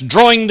that's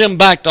drawing them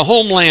back to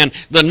homeland,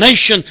 the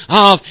nation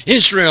of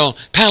Israel,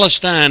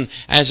 Palestine,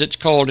 as it's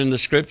called in the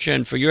Scripture.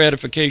 And for your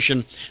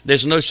edification,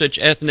 there's no such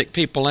ethnic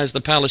people as the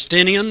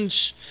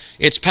Palestinians.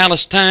 It's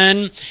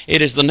Palestine.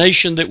 It is the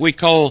nation that we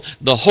call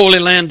the Holy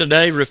Land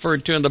today,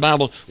 referred to in the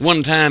Bible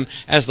one time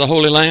as the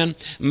Holy Land.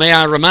 May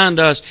I remind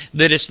us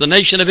that it's the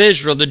nation of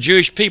Israel, the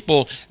Jewish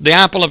people, the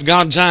apple of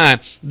God's eye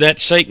that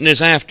Satan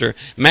is after.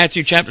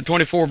 Matthew chapter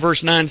 24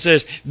 verse 9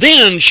 says,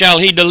 then shall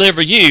he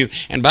deliver you.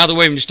 And by the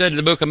way, when you study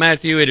the book of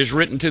Matthew, it is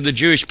written to the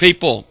Jewish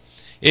people.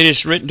 It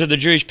is written to the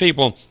Jewish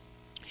people.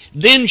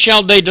 Then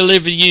shall they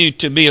deliver you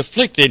to be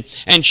afflicted,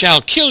 and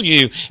shall kill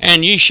you,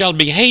 and ye shall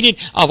be hated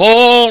of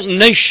all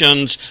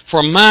nations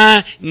for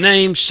my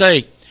name's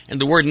sake.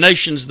 And the word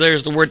nations there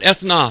is the word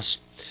ethnos.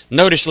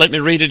 Notice, let me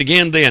read it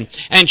again then.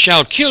 And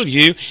shall kill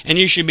you, and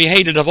you shall be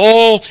hated of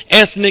all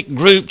ethnic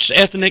groups,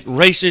 ethnic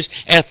races,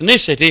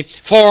 ethnicity,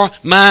 for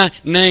my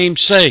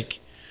name's sake.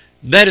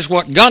 That is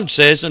what God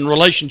says in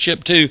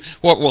relationship to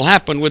what will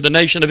happen with the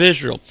nation of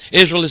Israel.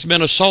 Israel has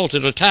been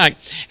assaulted, attacked,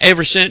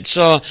 ever since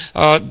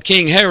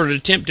King Herod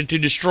attempted to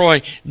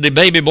destroy the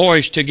baby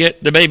boys to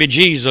get the baby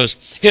Jesus.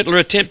 Hitler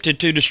attempted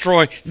to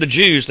destroy the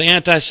Jews. The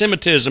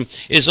anti-Semitism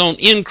is on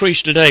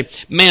increase today.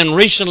 Man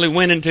recently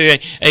went into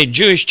a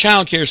Jewish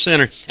child care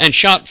center and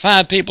shot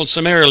 5 people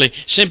summarily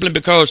simply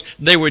because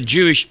they were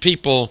Jewish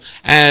people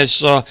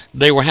as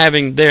they were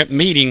having their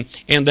meeting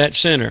in that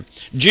center.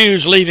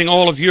 Jews leaving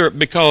all of Europe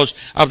because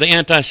of the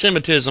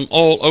anti-Semitism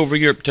all over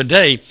Europe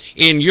today.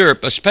 In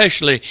Europe,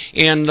 especially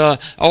in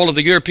all of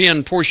the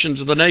European portions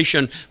of the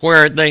nation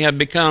where they have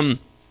become,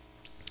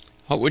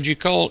 what would you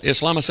call,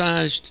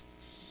 Islamicized?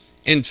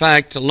 In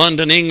fact,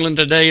 London, England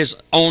today is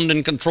owned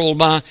and controlled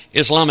by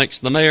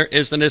Islamics. The mayor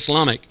is an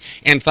Islamic.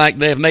 In fact,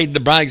 they have made the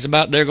brags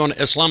about they're going to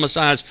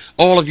Islamicize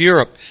all of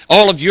Europe.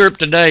 All of Europe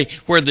today,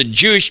 where the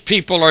Jewish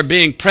people are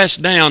being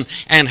pressed down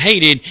and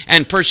hated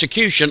and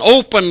persecution,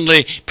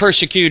 openly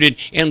persecuted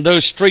in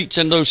those streets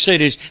and those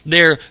cities.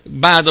 They're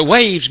by the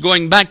waves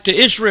going back to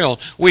Israel.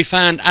 We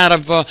find out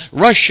of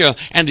Russia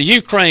and the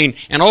Ukraine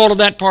and all of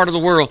that part of the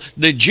world,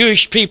 the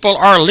Jewish people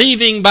are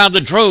leaving by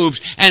the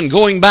droves and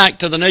going back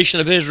to the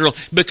nation of Israel.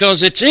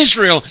 Because it's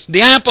Israel,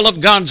 the apple of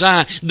God's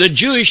eye, the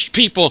Jewish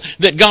people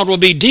that God will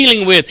be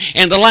dealing with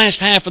in the last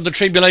half of the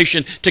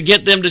tribulation to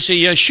get them to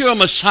see Yeshua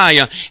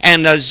Messiah.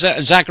 And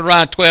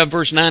Zechariah 12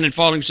 verse 9 and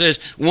following says,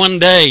 one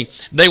day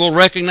they will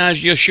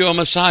recognize Yeshua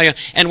Messiah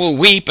and will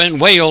weep and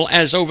wail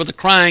as over the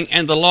crying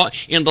and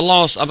in the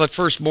loss of a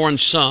firstborn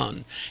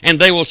son. And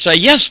they will say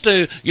yes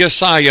to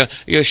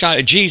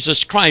Yeshua,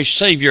 Jesus Christ,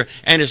 Savior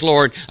and His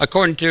Lord.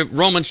 According to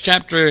Romans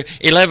chapter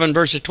 11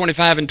 verses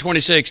 25 and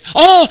 26,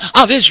 all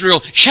of Israel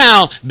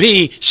shall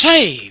be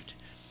saved.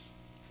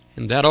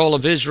 And that all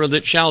of Israel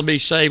that shall be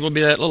saved will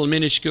be that little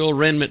minuscule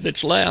remnant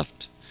that's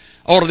left.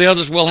 All of the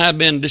others will have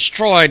been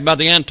destroyed by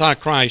the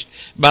Antichrist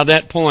by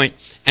that point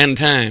and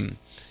time.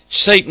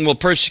 Satan will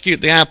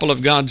persecute the apple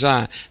of God's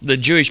eye, the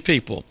Jewish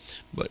people.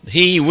 But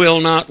he will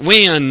not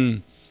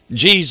win.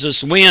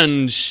 Jesus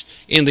wins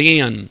in the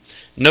end.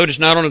 Notice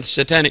not only the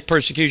satanic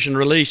persecution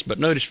released, but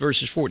notice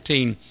verses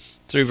 14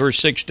 through verse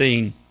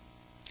 16.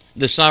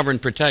 The sovereign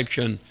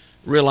protection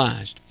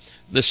realized.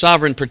 The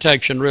sovereign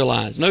protection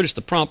realized. Notice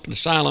the prompt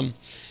asylum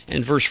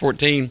in verse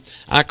 14.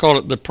 I call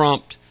it the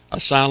prompt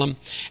asylum.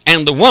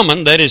 And the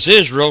woman, that is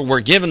Israel,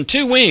 were given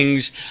 2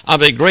 wings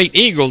of a great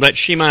eagle, that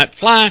she might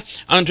fly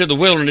unto the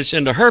wilderness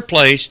into her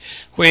place,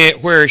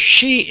 where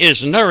she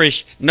is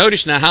nourished.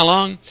 Notice now how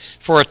long?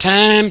 For a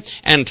time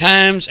and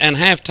times and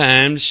half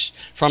times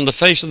from the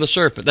face of the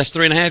serpent. That's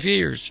 3.5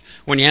 years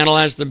when you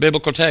analyze the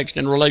biblical text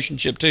in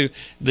relationship to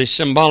the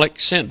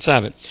symbolic sense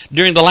of it.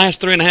 During the last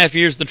 3.5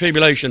 years of the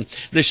tribulation,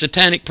 the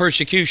satanic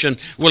persecution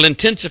will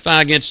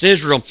intensify against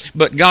Israel,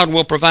 but God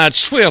will provide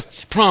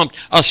swift, prompt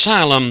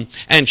asylum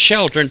and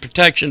shelter and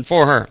protection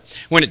for her.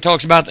 When it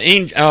talks about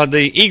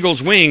the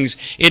eagle's wings,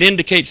 it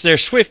indicates their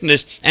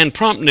swiftness and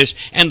promptness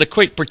and the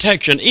quick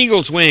protection.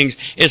 Eagle's wings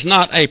is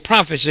not a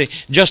prophecy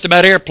just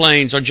about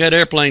airplanes or jet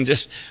airplanes.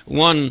 As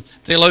one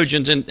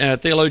theologian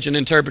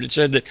interpreted,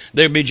 said that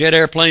there would be jet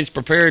airplanes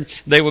prepared,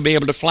 they will be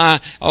able to fly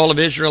all of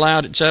Israel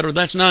out, etc.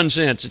 That's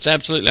nonsense. It's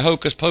absolutely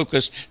hocus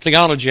pocus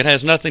theology. It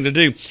has nothing to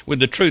do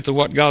with the truth of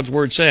what God's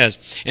Word says.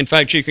 In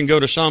fact, you can go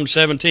to Psalm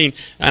 17,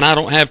 and I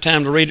don't have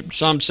time to read it.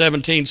 Psalm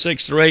 17,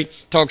 6 through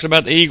 8 talks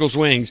about the eagle's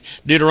wings.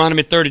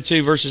 Deuteronomy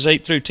 32, verses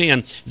 8 through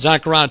 10.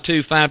 Zechariah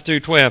 2, 5 through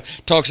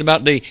 12 talks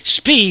about the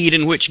speed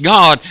in which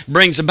God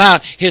brings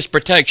about His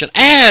protection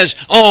as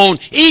on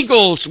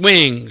eagle's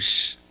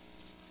wings.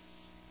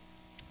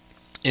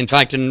 In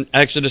fact, in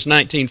Exodus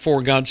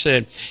 19:4, God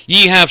said,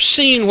 Ye have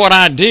seen what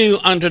I do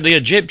unto the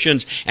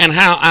Egyptians, and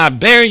how I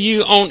bear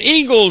you on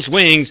eagle's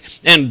wings,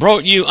 and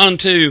brought you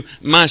unto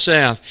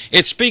myself.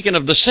 It's speaking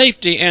of the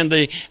safety and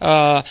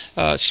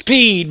the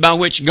speed by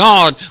which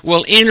God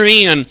will enter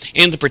in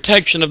the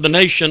protection of the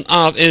nation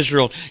of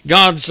Israel.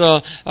 God's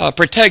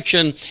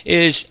protection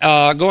is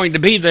going to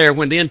be there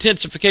when the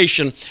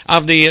intensification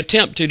of the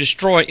attempt to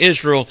destroy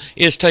Israel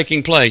is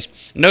taking place.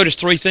 Notice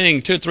 2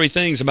 or 3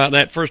 things about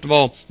that. First of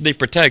all, the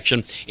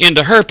protection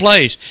into her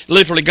place.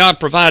 Literally, God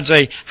provides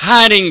a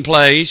hiding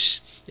place,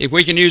 if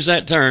we can use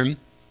that term,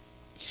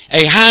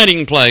 a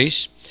hiding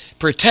place,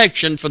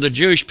 protection for the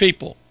Jewish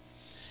people.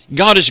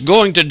 God is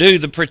going to do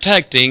the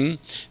protecting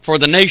for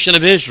the nation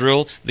of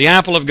Israel, the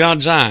apple of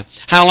God's eye.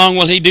 How long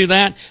will He do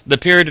that? The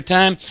period of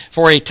time?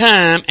 For a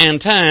time and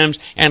times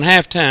and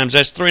half times.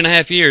 That's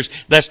 3.5 years.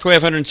 That's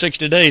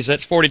 1,260 days.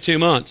 That's 42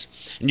 months.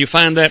 And you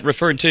find that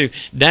referred to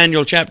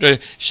Daniel chapter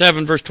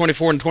 7, verse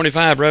 24 and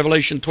 25,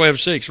 Revelation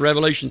 12:6,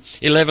 Revelation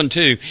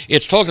 11:2.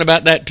 It's talking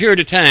about that period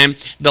of time,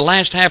 the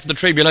last half of the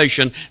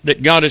tribulation,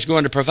 that God is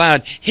going to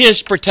provide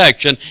His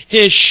protection,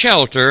 His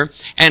shelter,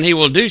 and He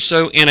will do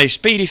so in a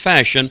speedy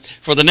fashion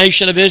for the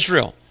nation of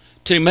Israel,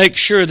 to make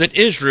sure that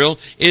Israel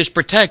is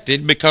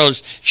protected,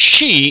 because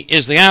she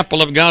is the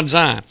apple of God's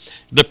eye.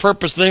 The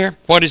purpose there,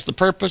 what is the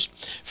purpose?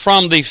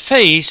 From the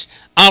face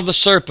of the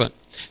serpent.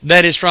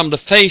 That is, from the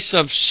face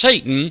of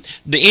Satan,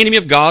 the enemy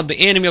of God, the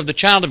enemy of the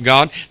child of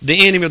God,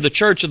 the enemy of the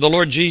church of the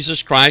Lord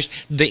Jesus Christ,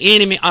 the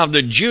enemy of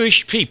the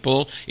Jewish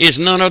people is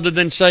none other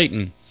than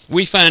Satan.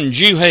 We find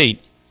Jew hate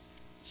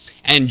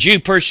and Jew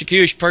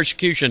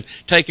persecution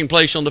taking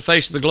place on the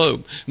face of the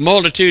globe.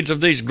 Multitudes of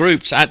these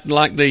groups,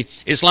 like the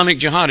Islamic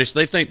jihadists,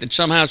 they think that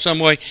somehow, some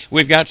way,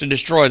 we've got to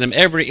destroy them.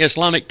 Every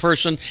Islamic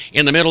person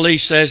in the Middle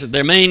East says that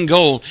their main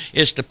goal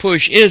is to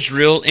push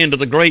Israel into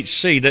the Great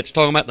Sea. That's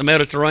talking about the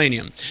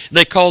Mediterranean.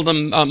 They call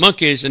them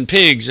monkeys and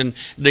pigs, and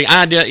the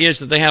idea is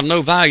that they have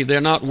no value. They're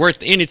not worth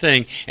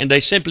anything, and they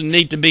simply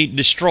need to be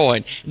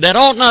destroyed. That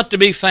ought not to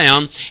be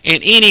found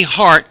in any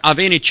heart of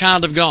any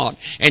child of God.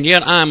 And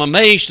yet I am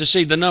amazed to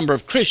see the number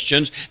of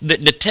Christians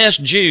that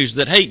detest Jews,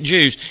 that hate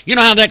Jews. You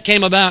know how that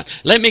came about?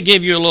 Let me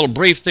give you a little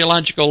brief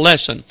theological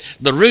lesson.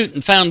 The root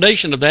and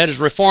foundation of that is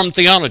Reformed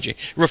theology.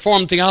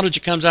 Reformed theology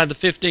comes out of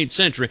the 15th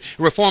century.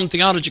 Reformed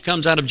theology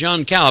comes out of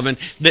John Calvin,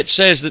 that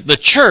says that the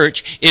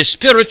church is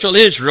spiritual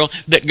Israel,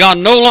 that God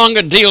no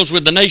longer deals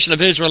with the nation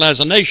of Israel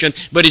as a nation,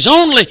 but He's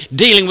only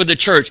dealing with the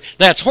church.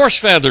 That's horse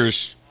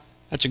feathers.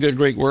 That's a good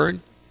Greek word.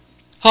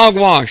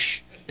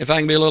 Hogwash, if I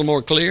can be a little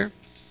more clear.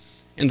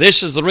 And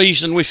this is the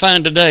reason we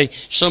find today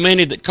so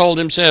many that call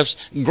themselves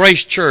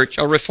Grace Church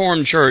or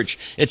Reformed Church,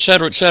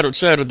 etc., etc.,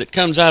 etc., that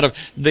comes out of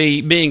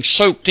the being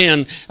soaked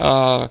in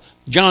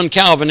John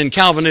Calvin and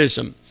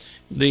Calvinism.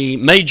 The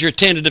major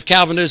tenet of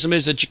Calvinism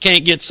is that you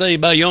can't get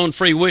saved by your own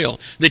free will,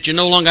 that you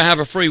no longer have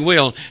a free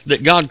will,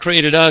 that God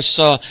created us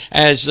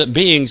as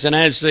beings, and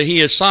as He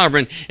is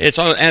sovereign, it's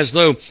as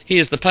though He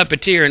is the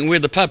puppeteer and we're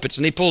the puppets,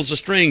 and He pulls the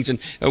strings, and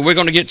we're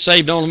going to get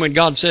saved only when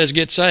God says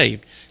get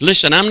saved.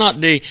 Listen, I'm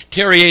not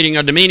deteriorating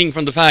or demeaning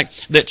from the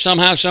fact that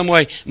somehow, some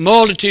way,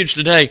 multitudes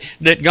today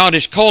that God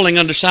is calling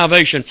unto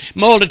salvation,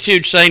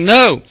 multitudes say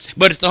no,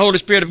 but it's the Holy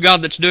Spirit of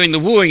God that's doing the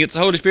wooing, it's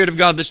the Holy Spirit of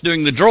God that's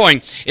doing the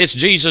drawing, it's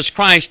Jesus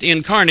Christ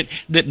incarnate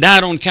that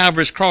died on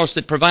Calvary's cross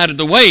that provided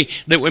the way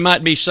that we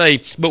might be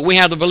saved, but we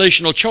have the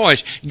volitional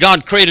choice.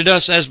 God created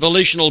us as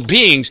volitional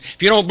beings.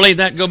 If you don't believe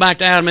that, go back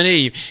to Adam and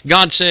Eve.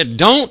 God said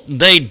don't,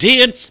 they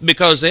did,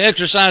 because they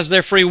exercised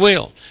their free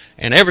will.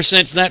 And ever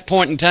since that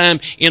point in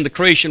time in the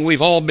creation,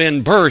 we've all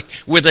been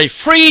birthed with a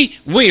free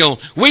will.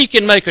 We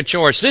can make a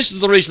choice. This is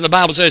the reason the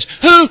Bible says,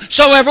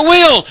 whosoever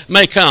will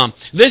may come.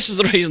 This is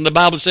the reason the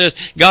Bible says,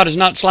 God is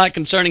not slack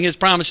concerning His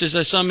promises,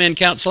 as some men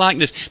count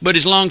slackness, but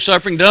is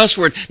long-suffering to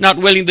usward, not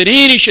willing that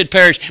any should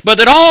perish, but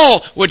that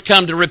all would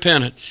come to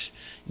repentance.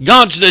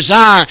 God's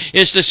desire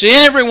is to see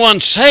everyone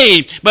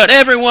saved, but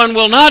everyone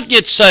will not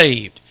get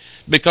saved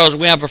because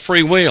we have a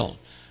free will.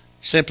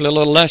 Simply a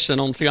little lesson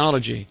on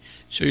theology,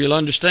 so you'll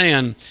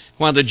understand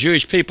why the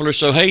Jewish people are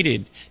so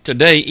hated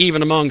today,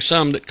 even among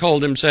some that call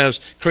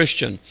themselves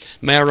Christian.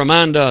 May I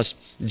remind us,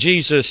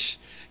 Jesus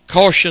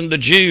cautioned the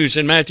Jews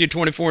in Matthew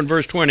 24 and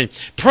verse 20.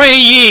 Pray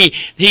ye,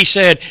 He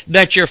said,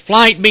 that your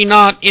flight be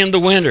not in the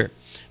winter.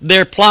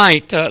 Their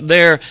plight,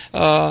 their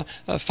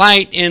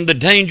fight in the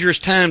dangerous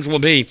times will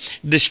be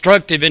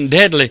destructive and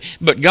deadly.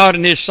 But God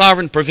in His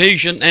sovereign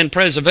provision and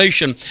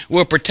preservation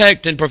will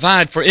protect and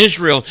provide for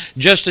Israel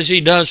just as He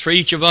does for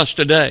each of us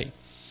today.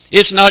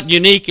 It's not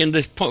unique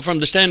from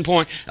the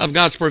standpoint of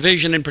God's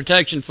provision and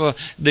protection for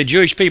the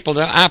Jewish people,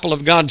 the apple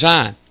of God's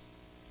eye.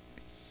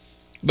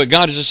 But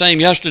God is the same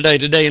yesterday,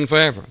 today, and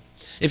forever.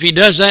 If He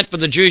does that for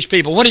the Jewish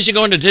people, what is He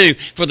going to do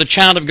for the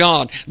child of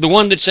God? The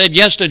one that said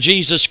yes to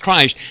Jesus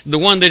Christ, the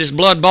one that is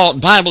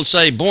blood-bought, Bible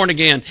say, born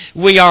again.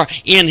 We are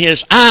in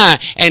His eye,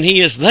 and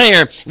He is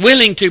there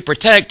willing to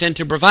protect and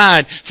to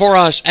provide for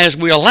us as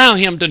we allow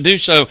Him to do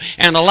so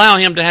and allow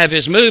Him to have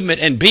His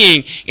movement and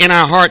being in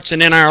our hearts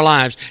and in our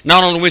lives.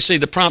 Not only we see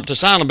the prompt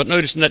asylum, but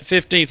notice in that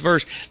 15th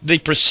verse, the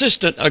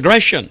persistent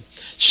aggression.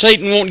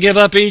 Satan won't give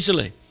up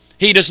easily.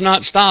 He does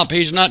not stop.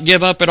 He does not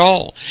give up at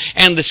all.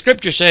 And the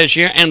scripture says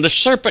here, and the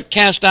serpent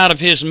cast out of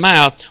his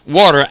mouth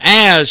water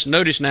as,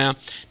 notice now,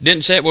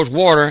 didn't say it was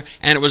water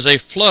and it was a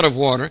flood of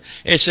water.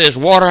 It says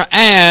water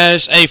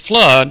as a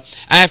flood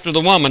after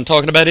the woman,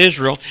 talking about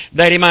Israel,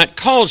 that he might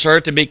cause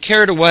her to be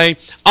carried away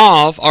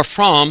of or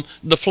from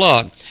the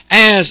flood.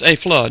 As a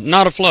flood,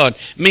 not a flood,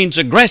 means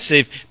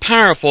aggressive,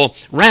 powerful,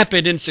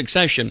 rapid in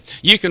succession.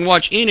 You can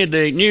watch any of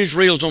the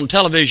newsreels on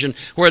television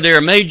where there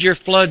are major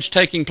floods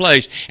taking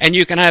place, and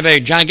you can have a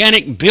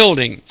gigantic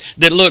building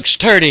that looks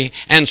sturdy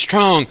and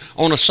strong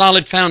on a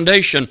solid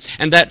foundation,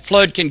 and that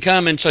flood can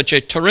come in such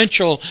a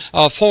torrential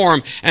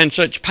form and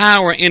such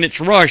power in its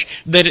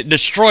rush that it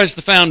destroys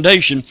the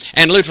foundation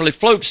and literally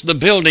floats the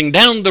building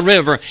down the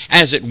river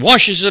as it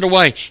washes it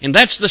away. And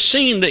that's the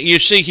scene that you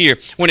see here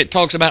when it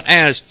talks about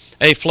as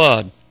a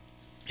flood.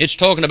 It's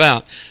talking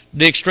about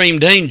the extreme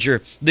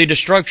danger, the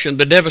destruction,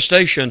 the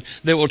devastation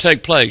that will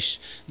take place.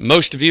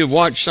 Most of you have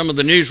watched some of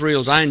the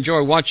newsreels. I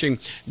enjoy watching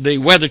the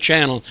Weather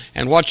Channel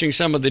and watching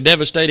some of the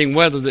devastating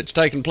weather that's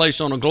taking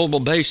place on a global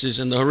basis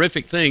and the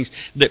horrific things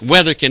that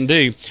weather can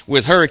do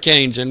with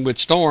hurricanes and with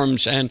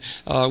storms and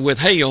with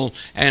hail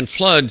and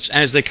floods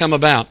as they come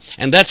about.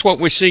 And that's what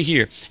we see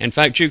here. In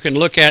fact, you can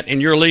look at in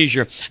your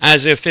leisure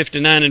Isaiah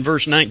 59 and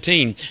verse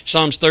 19,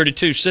 Psalms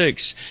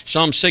 32:6,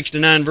 Psalm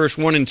 69 verse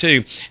 1 and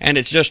 2, and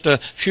it's just a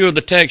few of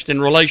the texts in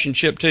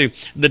relationship to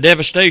the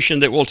devastation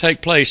that will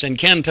take place and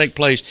can take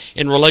place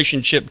in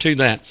relationship to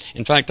that.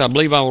 In fact, I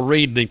believe I will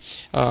read the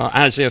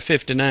Isaiah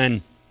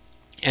 59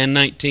 and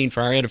 19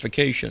 for our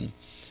edification.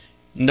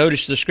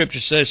 Notice the scripture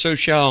says, so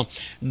shall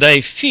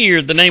they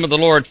fear the name of the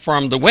Lord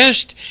from the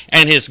west,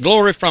 and His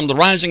glory from the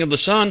rising of the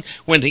sun.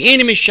 When the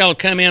enemy shall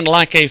come in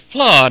like a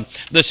flood,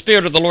 the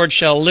Spirit of the Lord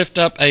shall lift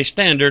up a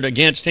standard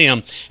against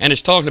him. And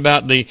it's talking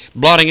about the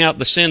blotting out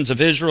the sins of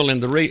Israel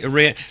and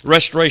the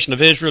restoration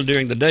of Israel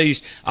during the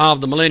days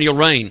of the millennial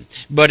reign.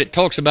 But it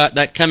talks about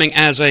that coming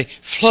as a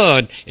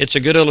flood. It's a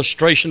good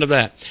illustration of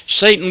that.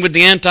 Satan with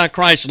the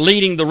Antichrist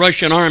leading the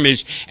Russian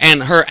armies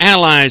and her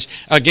allies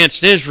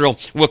against Israel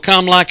will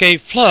come like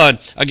a flood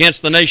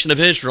against the nation of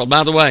Israel.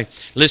 By the way,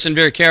 listen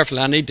very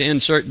carefully. I need to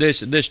insert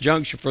this at this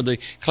juncture for the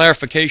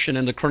clarification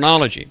and the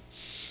chronology.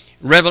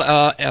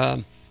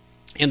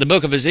 in the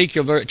book of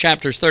Ezekiel,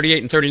 chapters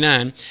 38 and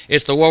 39,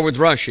 it's the war with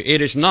Russia.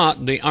 It is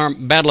not the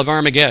Battle of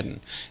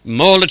Armageddon.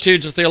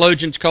 Multitudes of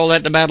theologians call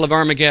that the Battle of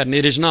Armageddon.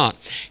 It is not.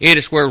 It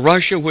is where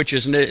Russia, which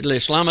is an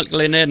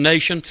Islamically led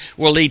nation,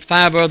 will lead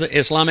 5 other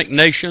Islamic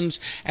nations,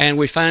 and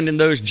we find in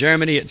those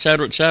Germany,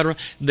 etc., etc.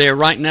 They're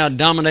right now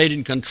dominated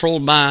and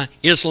controlled by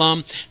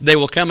Islam. They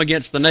will come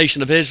against the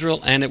nation of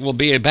Israel, and it will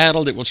be a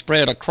battle that will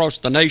spread across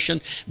the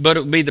nation, but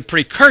it will be the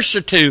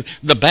precursor to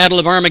the Battle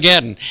of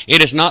Armageddon.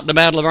 It is not the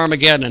Battle of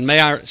Armageddon, and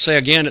may I say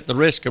again at the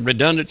risk of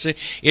redundancy,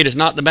 it is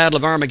not the Battle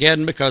of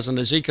Armageddon, because in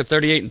Ezekiel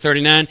 38 and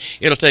 39,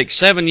 it'll take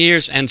 7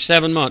 years and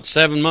 7 months.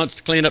 7 months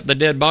to clean up the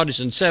dead bodies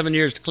and 7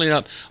 years to clean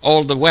up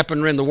all the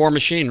weaponry and the war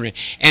machinery.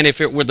 And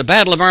if it were the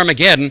Battle of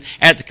Armageddon,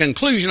 at the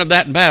conclusion of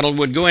that battle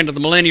would go into the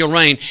millennial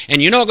reign,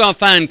 and you're not going to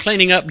find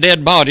cleaning up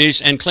dead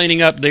bodies and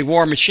cleaning up the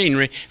war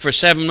machinery for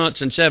 7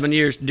 months and 7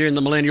 years during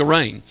the millennial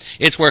reign.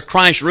 It's where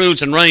Christ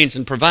rules and reigns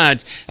and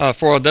provides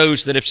for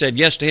those that have said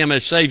yes to Him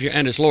as Savior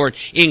and as Lord,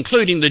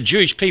 including the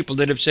Jewish people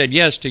that have said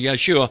yes to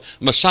Yeshua,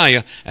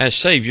 Messiah, as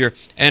Savior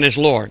and as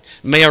Lord.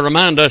 May I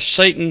remind us,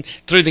 Satan,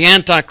 through the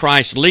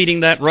Antichrist,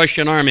 leading that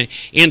Russian army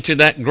into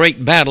that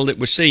great battle that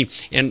we see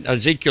in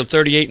Ezekiel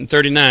 38 and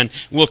 39,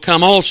 will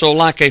come also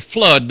like a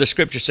flood, the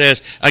Scripture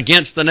says,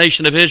 against the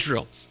nation of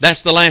Israel.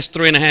 That's the last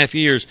 3.5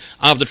 years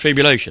of the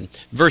tribulation.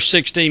 Verse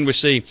 16, we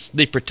see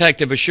the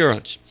protective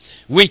assurance.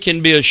 We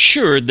can be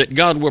assured that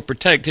God will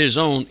protect His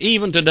own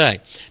even today.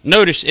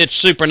 Notice it's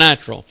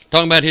supernatural.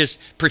 Talking about His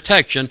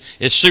protection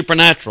is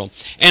supernatural.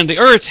 And the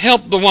earth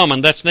helped the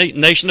woman, that's the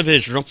nation of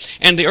Israel,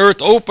 and the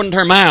earth opened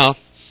her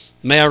mouth.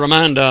 May I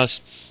remind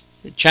us,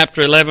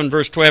 chapter 11,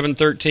 verse 12 and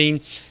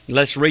 13.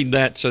 Let's read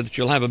that so that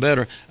you'll have a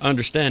better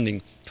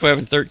understanding. 12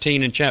 and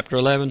 13 in chapter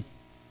 11.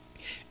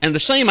 And the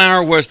same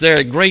hour was there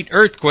a great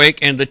earthquake,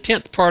 and the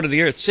 10th part of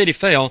the earth city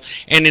fell,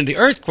 and in the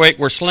earthquake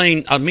were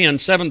slain of men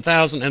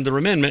 7,000, and the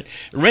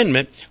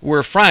remnant were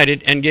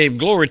affrighted, and gave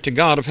glory to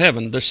God of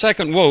heaven. The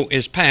second woe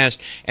is past,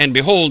 and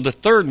behold, the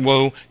third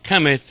woe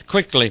cometh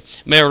quickly.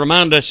 May I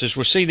remind us, as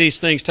we see these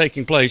things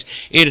taking place,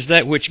 it is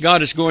that which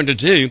God is going to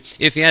do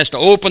if He has to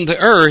open the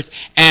earth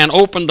and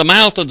open the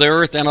mouth of the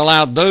earth and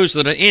allow those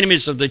that are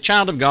enemies of the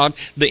child of God,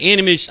 the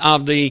enemies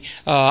of the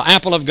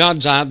apple of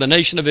God's eye, the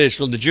nation of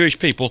Israel, the Jewish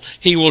people,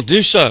 He will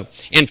do so.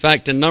 In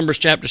fact, in Numbers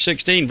chapter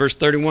 16, verse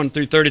 31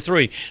 through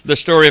 33, the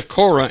story of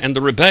Korah and the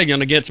rebellion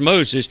against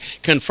Moses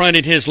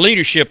confronted his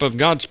leadership of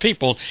God's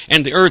people,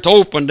 and the earth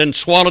opened and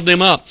swallowed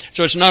them up.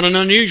 So it's not an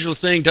unusual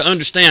thing to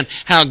understand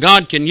how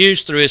God can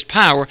use through His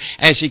power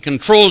as He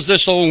controls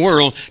this old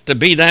world to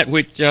be that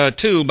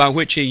tool by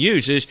which He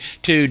uses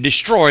to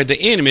destroy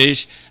the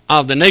enemies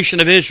of the nation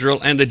of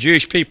Israel and the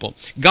Jewish people.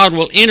 God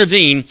will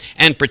intervene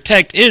and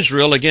protect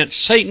Israel against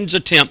Satan's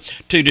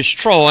attempt to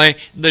destroy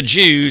the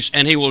Jews,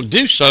 and He will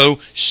do so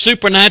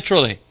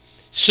supernaturally.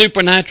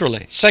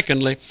 Supernaturally.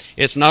 Secondly,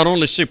 it's not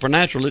only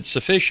supernatural, it's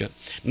sufficient.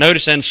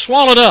 Notice, and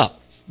swallowed up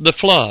the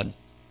flood.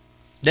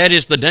 That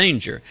is the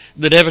danger,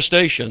 the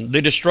devastation,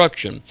 the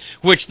destruction,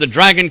 which the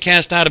dragon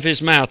cast out of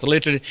his mouth,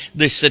 literally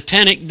the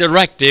satanic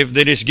directive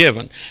that is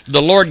given.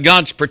 The Lord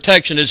God's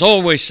protection is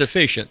always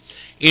sufficient.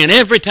 In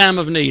every time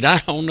of need, I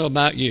don't know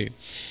about you,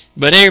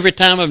 but every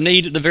time of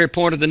need, at the very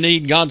point of the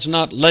need, God's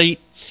not late.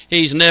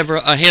 He's never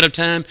ahead of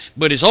time,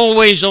 but He's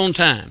always on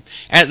time.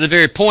 At the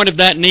very point of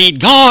that need,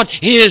 God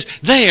is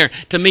there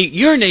to meet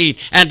your need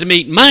and to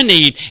meet my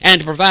need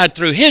and to provide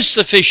through His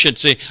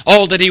sufficiency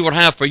all that He will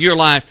have for your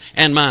life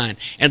and mine.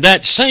 And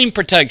that same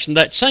protection,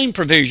 that same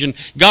provision,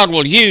 God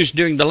will use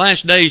during the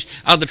last days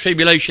of the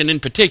tribulation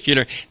in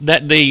particular,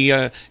 that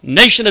the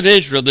nation of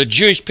Israel, the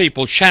Jewish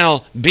people,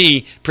 shall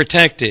be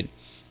protected.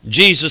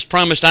 Jesus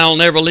promised, I'll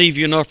never leave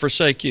you nor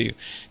forsake you.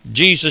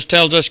 Jesus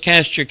tells us,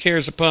 cast your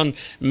cares upon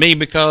me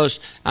because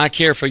I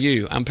care for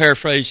you. I'm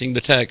paraphrasing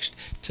the text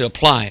to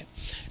apply it.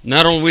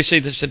 Not only we see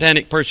the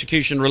satanic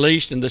persecution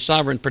released and the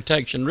sovereign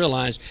protection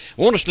realized,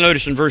 I want us to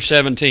notice in verse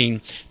 17,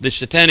 the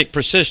satanic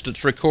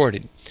persistence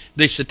recorded.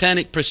 The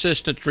satanic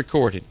persistence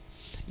recorded.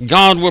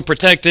 God will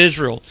protect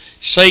Israel.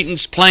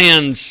 Satan's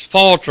plans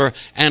falter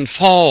and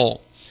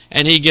fall,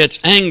 and he gets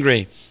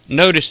angry.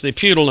 Notice the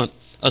petulant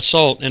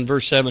assault in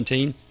verse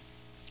 17.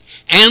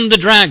 And the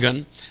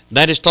dragon,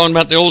 that is talking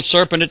about the old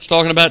serpent, it's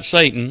talking about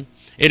Satan.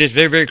 It is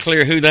very, very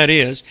clear who that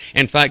is.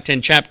 In fact,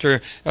 in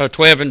chapter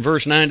 12 and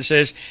verse 9 it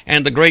says,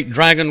 and the great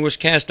dragon was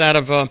cast out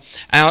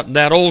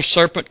that old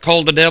serpent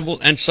called the devil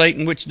and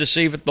Satan, which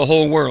deceiveth the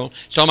whole world.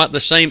 It's talking about the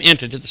same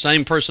entity, the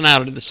same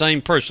personality, the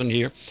same person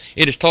here.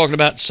 It is talking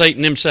about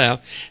Satan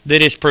himself,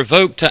 that is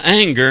provoked to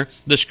anger,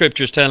 the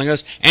Scripture is telling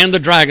us, and the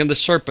dragon, the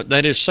serpent,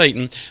 that is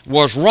Satan,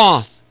 was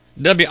wroth,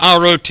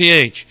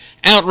 W-R-O-T-H,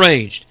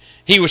 outraged.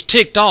 He was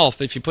ticked off,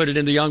 if you put it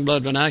in the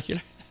Youngblood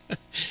vernacular.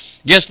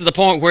 Gets to the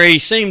point where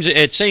it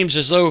seems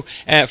as though,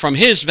 from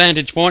his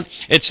vantage point,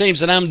 it seems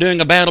that I'm doing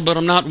a battle, but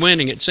I'm not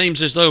winning. It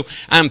seems as though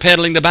I'm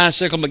pedaling the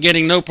bicycle, but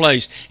getting no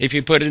place. If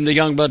you put it in the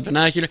young blood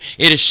vernacular,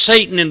 it is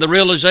Satan in the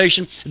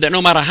realization that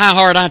no matter how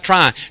hard I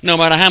try, no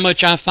matter how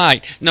much I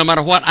fight, no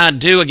matter what I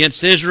do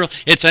against Israel,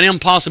 it's an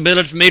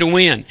impossibility for me to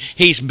win.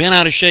 He's been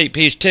out of shape.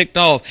 He's ticked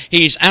off.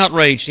 He's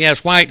outraged. He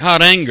has white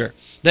hot anger.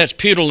 That's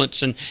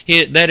petulance, and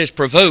that is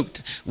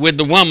provoked with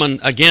the woman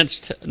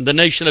against the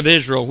nation of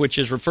Israel, which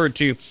is referred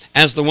to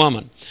as the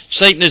woman.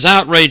 Satan is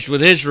outraged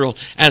with Israel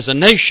as a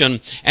nation,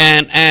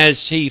 and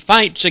as he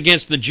fights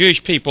against the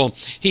Jewish people,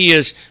 he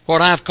is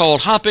what I've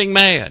called hopping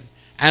mad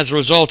as a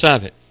result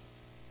of it.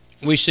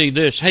 We see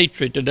this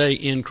hatred today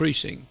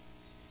increasing.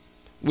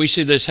 We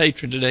see this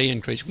hatred today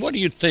increase. What do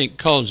you think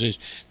causes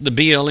the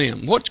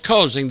BLM? What's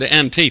causing the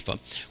Antifa?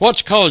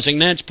 What's causing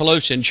Nancy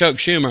Pelosi and Chuck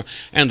Schumer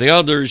and the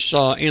others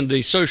in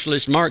the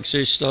socialist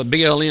Marxist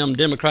BLM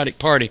Democratic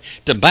Party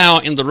to bow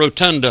in the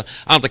rotunda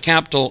of the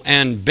Capitol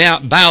and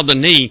bow the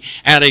knee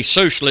at a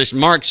socialist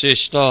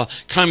Marxist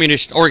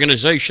communist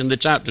organization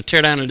that's out to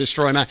tear down and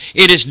destroy America?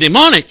 It is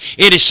demonic.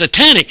 It is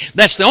satanic.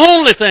 That's the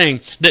only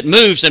thing that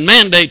moves and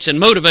mandates and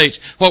motivates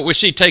what we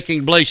see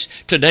taking place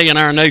today in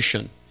our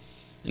nation.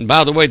 And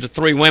by the way, the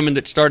three women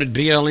that started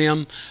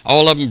BLM,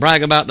 all of them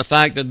brag about the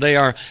fact that they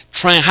are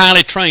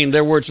highly trained,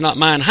 their words not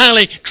mine,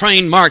 highly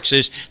trained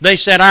Marxists. They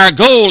said our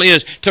goal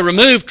is to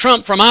remove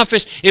Trump from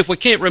office. If we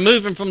can't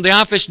remove him from the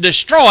office,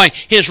 destroy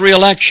his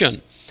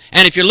reelection.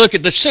 And if you look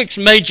at the 6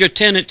 major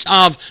tenets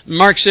of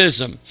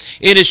Marxism,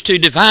 it is to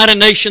divide a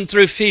nation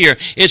through fear.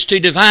 It's to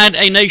divide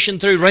a nation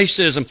through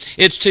racism.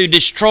 It's to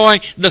destroy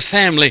the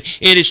family.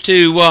 It is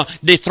to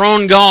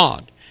dethrone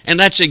God. And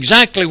that's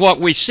exactly what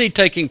we see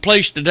taking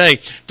place today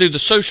through the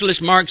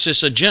socialist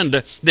Marxist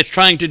agenda that's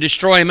trying to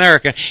destroy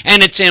America.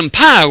 And it's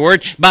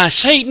empowered by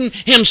Satan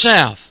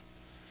himself.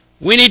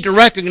 We need to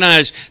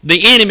recognize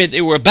the enemy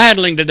that we're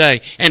battling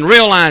today and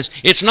realize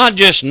it's not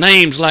just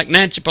names like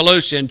Nancy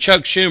Pelosi and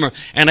Chuck Schumer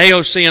and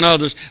AOC and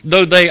others,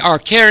 though they are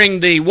carrying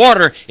the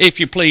water, if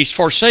you please,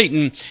 for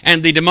Satan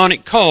and the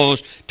demonic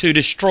cause to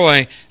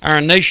destroy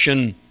our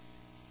nation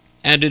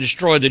and to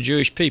destroy the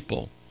Jewish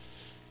people.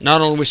 Not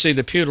only we see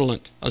the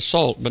petulant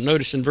assault, but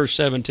notice in verse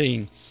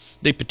 17,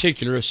 the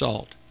particular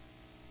assault.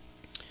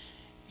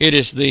 It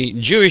is the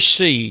Jewish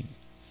seed,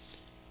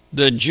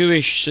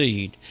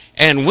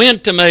 and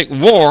went to make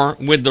war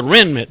with the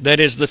remnant, that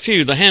is the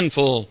few, the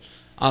handful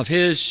of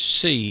his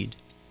seed.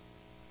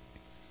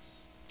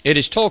 It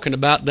is talking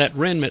about that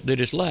remnant that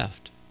is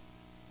left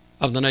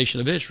of the nation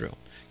of Israel.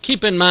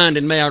 Keep in mind,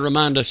 and may I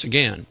remind us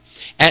again,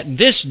 at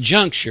this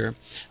juncture,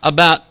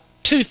 about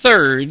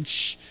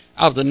 2/3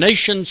 of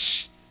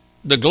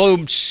the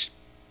globe's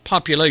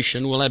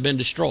population will have been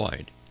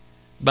destroyed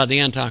by the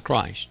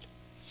Antichrist.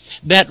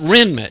 That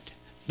remnant,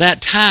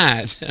 that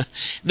tithe,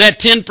 that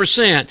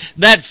 10%,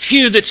 that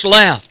few that's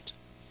left,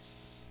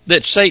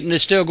 that Satan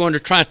is still going to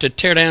try to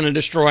tear down and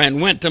destroy, and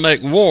went to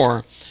make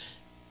war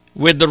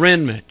with the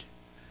remnant.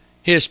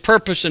 His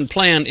purpose and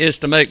plan is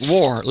to make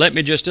war. Let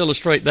me just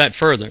illustrate that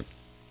further.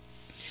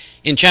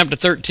 In chapter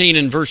 13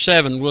 and verse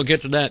 7, we'll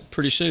get to that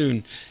pretty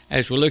soon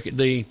as we look at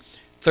the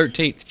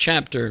 13th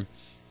chapter,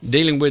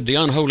 dealing with the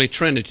unholy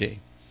Trinity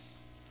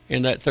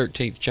in that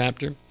 13th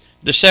chapter.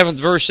 The 7th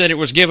verse said it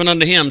was given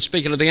unto him,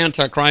 speaking of the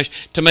Antichrist,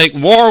 to make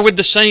war with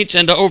the saints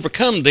and to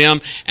overcome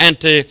them, and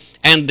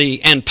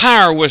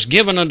power was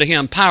given unto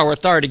him, power,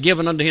 authority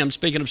given unto him,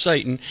 speaking of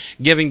Satan,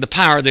 giving the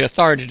power, the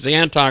authority to the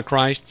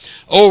Antichrist,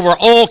 over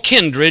all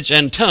kindreds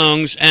and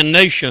tongues and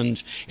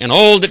nations, and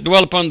all that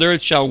dwell upon the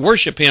earth shall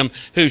worship him,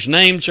 whose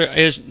names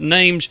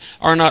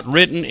are not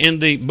written in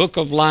the book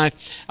of life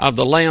of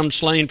the Lamb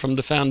slain from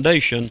the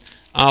foundation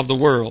of the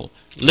world.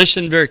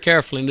 Listen very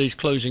carefully in these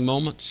closing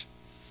moments.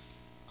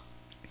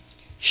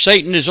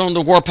 Satan is on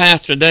the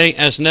warpath today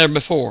as never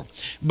before.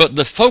 But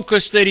the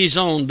focus that he's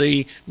on,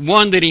 the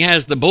one that he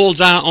has the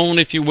bullseye on,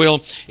 if you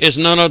will, is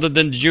none other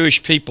than the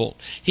Jewish people.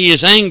 He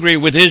is angry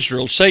with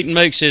Israel. Satan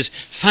makes his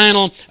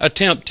final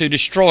attempt to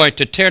destroy,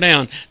 to tear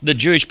down the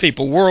Jewish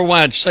people.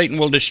 Worldwide, Satan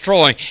will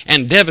destroy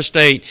and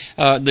devastate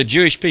the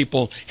Jewish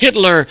people.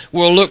 Hitler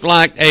will look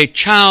like a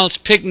child's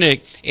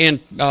picnic in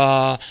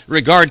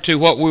regard to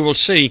what we will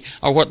see,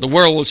 or what the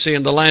world will see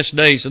in the last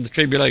days of the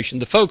tribulation.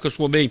 The focus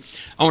will be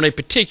on a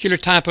particular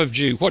type of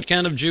Jew. What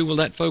kind of Jew will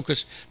that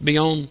focus be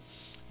on?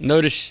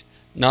 Notice,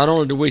 not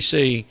only do we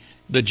see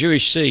the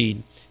Jewish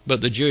seed, but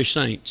the Jewish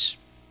saints.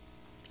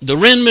 The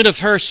remnant of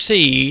her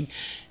seed,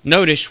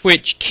 notice,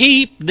 which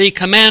keep the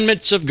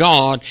commandments of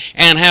God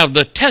and have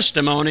the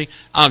testimony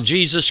of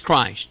Jesus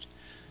Christ.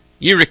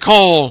 You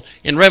recall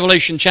in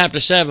Revelation chapter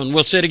 7,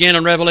 we'll see it again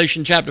in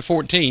Revelation chapter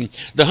 14,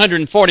 the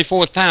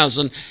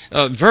 144,000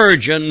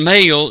 virgin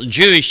male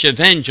Jewish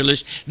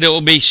evangelists that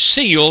will be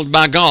sealed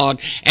by God,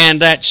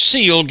 and that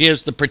seal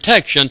gives the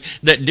protection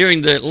that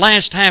during the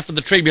last half of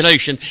the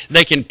tribulation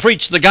they can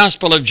preach the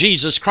gospel of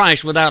Jesus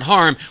Christ without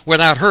harm,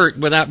 without hurt,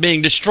 without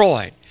being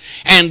destroyed.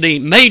 And the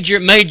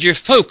major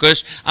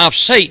focus of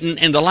Satan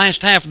in the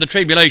last half of the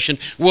tribulation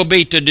will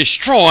be to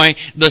destroy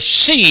the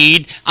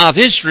seed of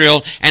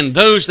Israel and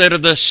those that are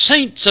the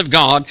saints of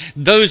God,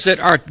 those that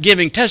are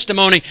giving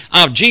testimony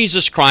of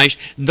Jesus Christ,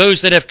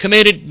 those that are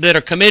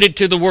committed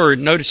to the Word.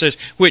 Notice this,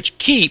 which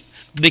keep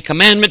the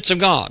commandments of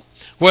God.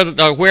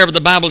 Wherever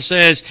the Bible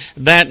says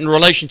that in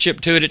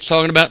relationship to it, it's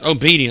talking about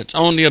obedience,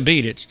 only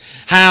obedience.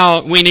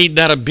 How we need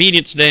that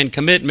obedience and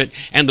commitment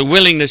and the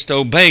willingness to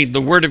obey the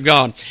Word of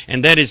God.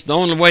 And that is the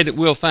only way that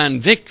we'll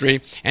find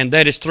victory, and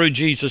that is through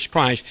Jesus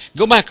Christ.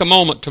 Go back a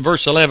moment to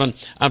verse 11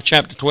 of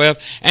chapter 12.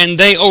 And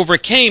they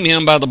overcame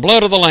him by the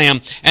blood of the Lamb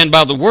and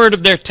by the word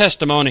of their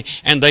testimony,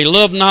 and they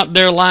loved not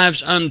their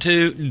lives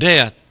unto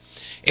death.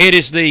 It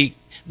is the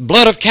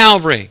blood of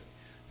Calvary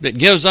that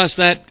gives us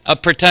that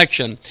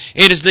protection.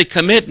 It is the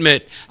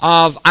commitment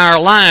of our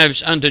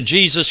lives unto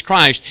Jesus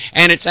Christ,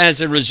 and it's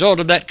as a result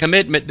of that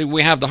commitment that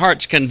we have the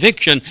heart's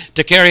conviction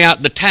to carry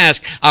out the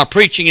task of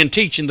preaching and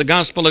teaching the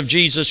gospel of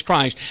Jesus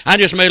Christ. I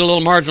just made a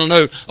little marginal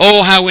note.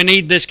 Oh, how we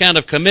need this kind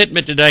of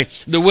commitment today,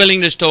 the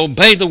willingness to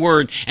obey the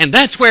Word, and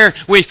that's where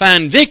we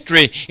find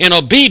victory, in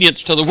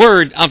obedience to the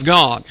Word of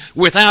God.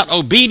 Without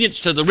obedience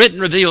to the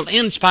written, revealed,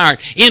 inspired,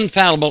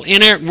 infallible,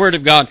 inerrant Word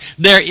of God,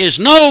 there is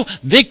no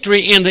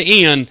victory in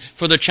the end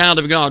for the child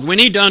of God. We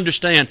need to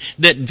understand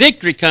that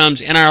victory comes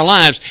in our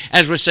lives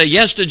as we say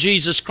yes to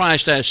Jesus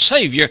Christ as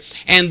Savior,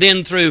 and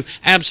then through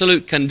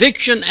absolute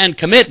conviction and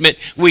commitment,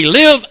 we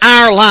live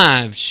our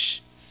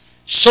lives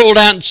sold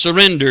out and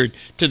surrendered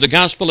to the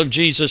gospel of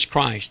Jesus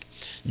Christ.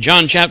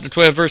 John chapter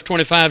 12 verse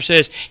 25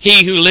 says,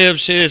 "He who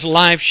lives his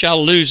life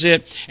shall lose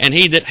it, and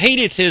he that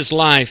hateth his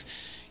life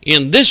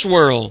in this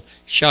world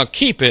shall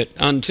keep it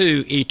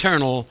unto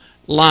eternal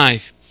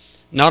life."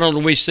 Not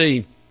only do we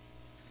see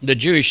the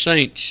Jewish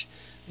saints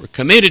were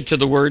committed to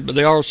the Word, but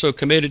they also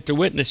committed to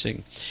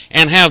witnessing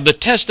and have the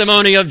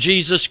testimony of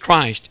Jesus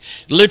Christ,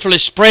 literally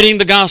spreading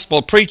the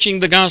gospel, preaching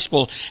the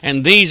gospel.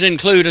 And these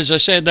include, as I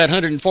said, that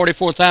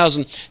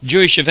 144,000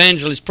 Jewish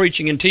evangelists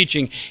preaching and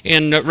teaching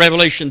in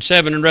Revelation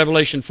 7 and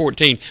Revelation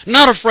 14.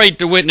 Not afraid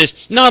to witness,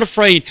 not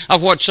afraid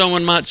of what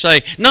someone might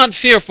say, not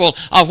fearful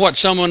of what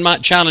someone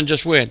might challenge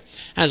us with.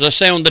 As I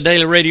say on the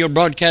daily radio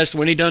broadcast,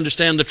 we need to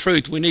understand the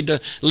truth. We need to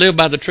live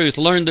by the truth,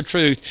 learn the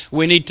truth.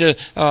 We need to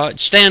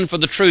stand for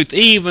the truth,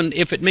 even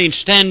if it means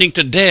standing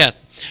to death.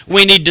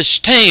 We need to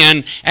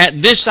stand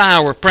at this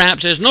hour,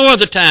 perhaps as no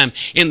other time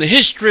in the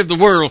history of the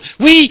world.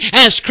 We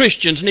as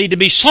Christians need to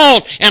be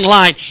salt and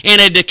light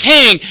in a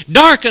decaying,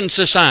 darkened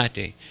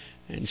society,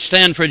 and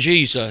stand for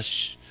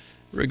Jesus,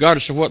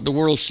 regardless of what the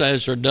world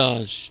says or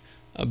does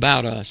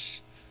about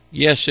us.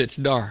 Yes, it's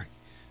dark.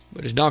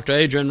 But as Dr.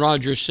 Adrian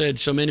Rogers said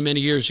so many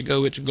years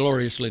ago, it's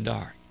gloriously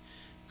dark,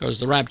 because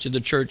the rapture of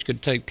the church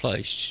could take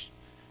place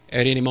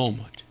at any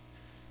moment.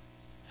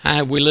 How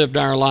have we lived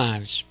our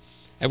lives?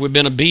 Have we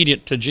been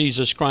obedient to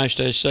Jesus Christ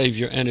as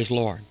Savior and as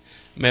Lord?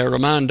 May I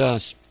remind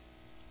us,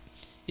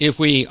 if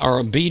we are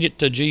obedient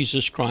to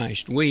Jesus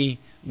Christ, we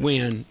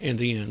win in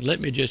the end. Let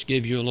me just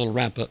give you a little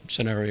wrap-up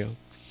scenario.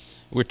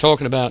 We're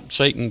talking about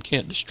Satan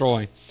can't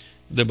destroy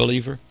the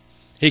believer.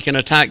 He can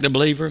attack the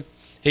believer.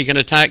 He can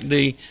attack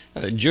the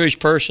Jewish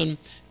person,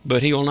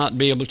 but he will not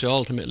be able to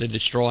ultimately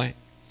destroy it.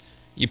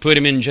 You put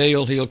him in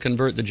jail, he'll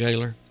convert the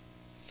jailer.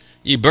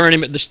 You burn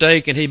him at the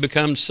stake, and he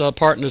becomes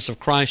partners of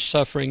Christ's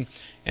suffering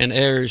and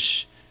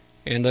heirs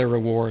in their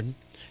reward.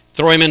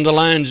 Throw him in the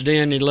lion's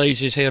den, he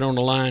lays his head on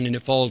a lion, and he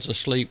falls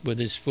asleep with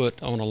his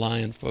foot on a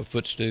lion for a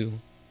footstool.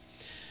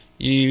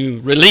 You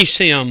release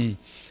him,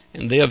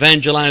 and they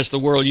evangelize the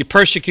world. You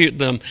persecute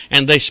them,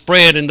 and they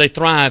spread and they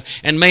thrive.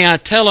 And may I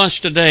tell us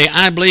today,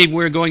 I believe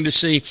we're going to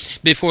see,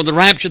 before the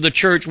rapture of the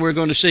church, we're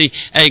going to see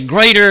a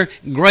greater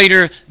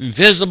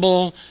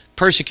visible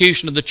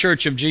persecution of the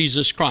church of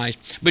Jesus Christ.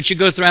 But you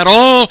go throughout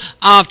all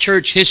of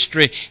church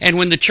history, and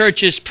when the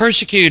church is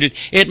persecuted,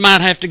 it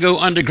might have to go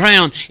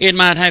underground, it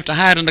might have to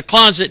hide in the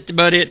closet,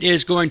 but it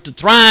is going to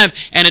thrive,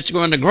 and it's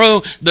going to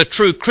grow. The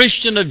true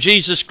Christian of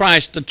Jesus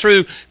Christ, the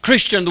true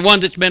Christian, the one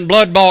that's been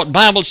blood-bought,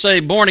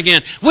 Bible-saved, born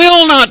again,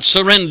 will not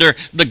surrender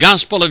the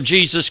gospel of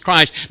Jesus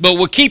Christ, but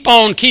will keep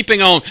on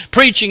keeping on,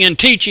 preaching and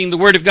teaching the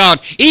Word of God,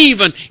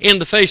 even in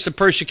the face of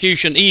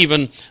persecution,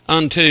 even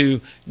unto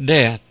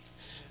death.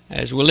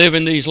 As we live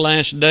in these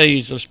last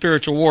days of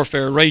spiritual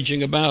warfare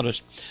raging about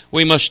us,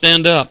 we must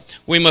stand up.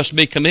 We must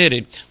be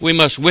committed. We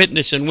must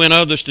witness and win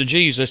others to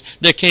Jesus.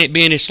 There can't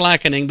be any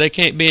slackening. There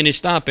can't be any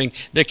stopping.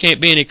 There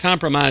can't be any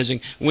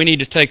compromising. We need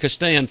to take a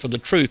stand for the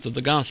truth of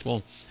the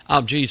gospel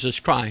of Jesus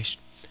Christ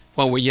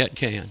while we yet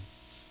can.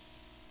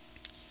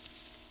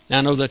 Now,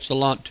 I know that's a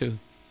lot to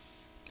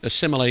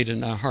assimilate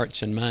in our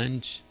hearts and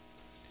minds.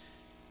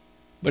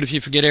 But if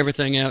you forget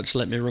everything else,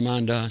 let me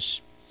remind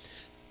us,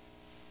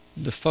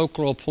 the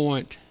focal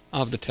point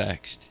of the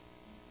text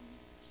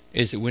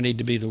is that we need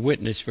to be the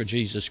witness for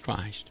Jesus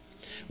Christ.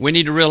 We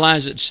need to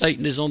realize that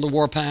Satan is on the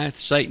warpath,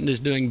 Satan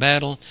is doing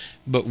battle,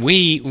 but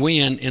we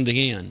win in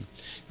the end.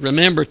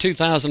 Remember,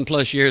 2,000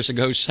 plus years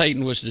ago,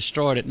 Satan was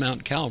destroyed at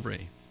Mount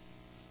Calvary,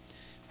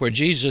 where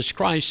Jesus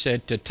Christ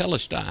said to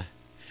Telestai,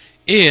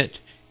 "It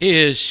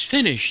is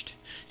finished.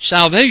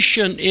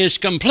 Salvation is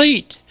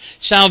complete.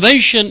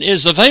 Salvation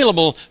is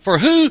available for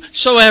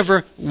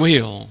whosoever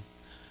will.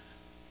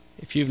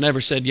 If you've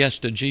never said yes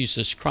to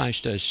Jesus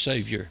Christ as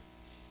Savior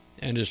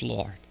and as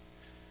Lord,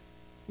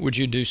 would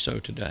you do so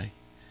today?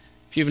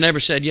 If you've never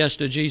said yes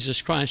to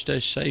Jesus Christ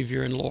as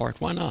Savior and Lord,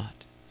 why not?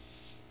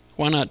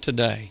 Why not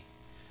today?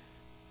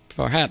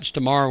 Perhaps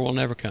tomorrow will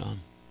never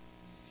come.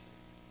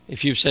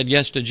 If you've said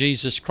yes to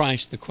Jesus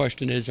Christ, the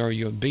question is, are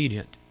you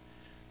obedient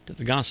to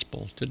the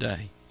gospel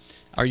today?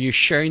 Are you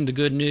sharing the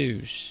good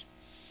news?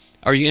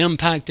 Are you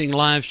impacting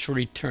lives for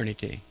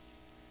eternity?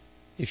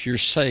 If you're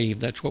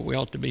saved, that's what we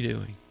ought to be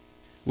doing.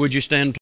 Would you stand, please?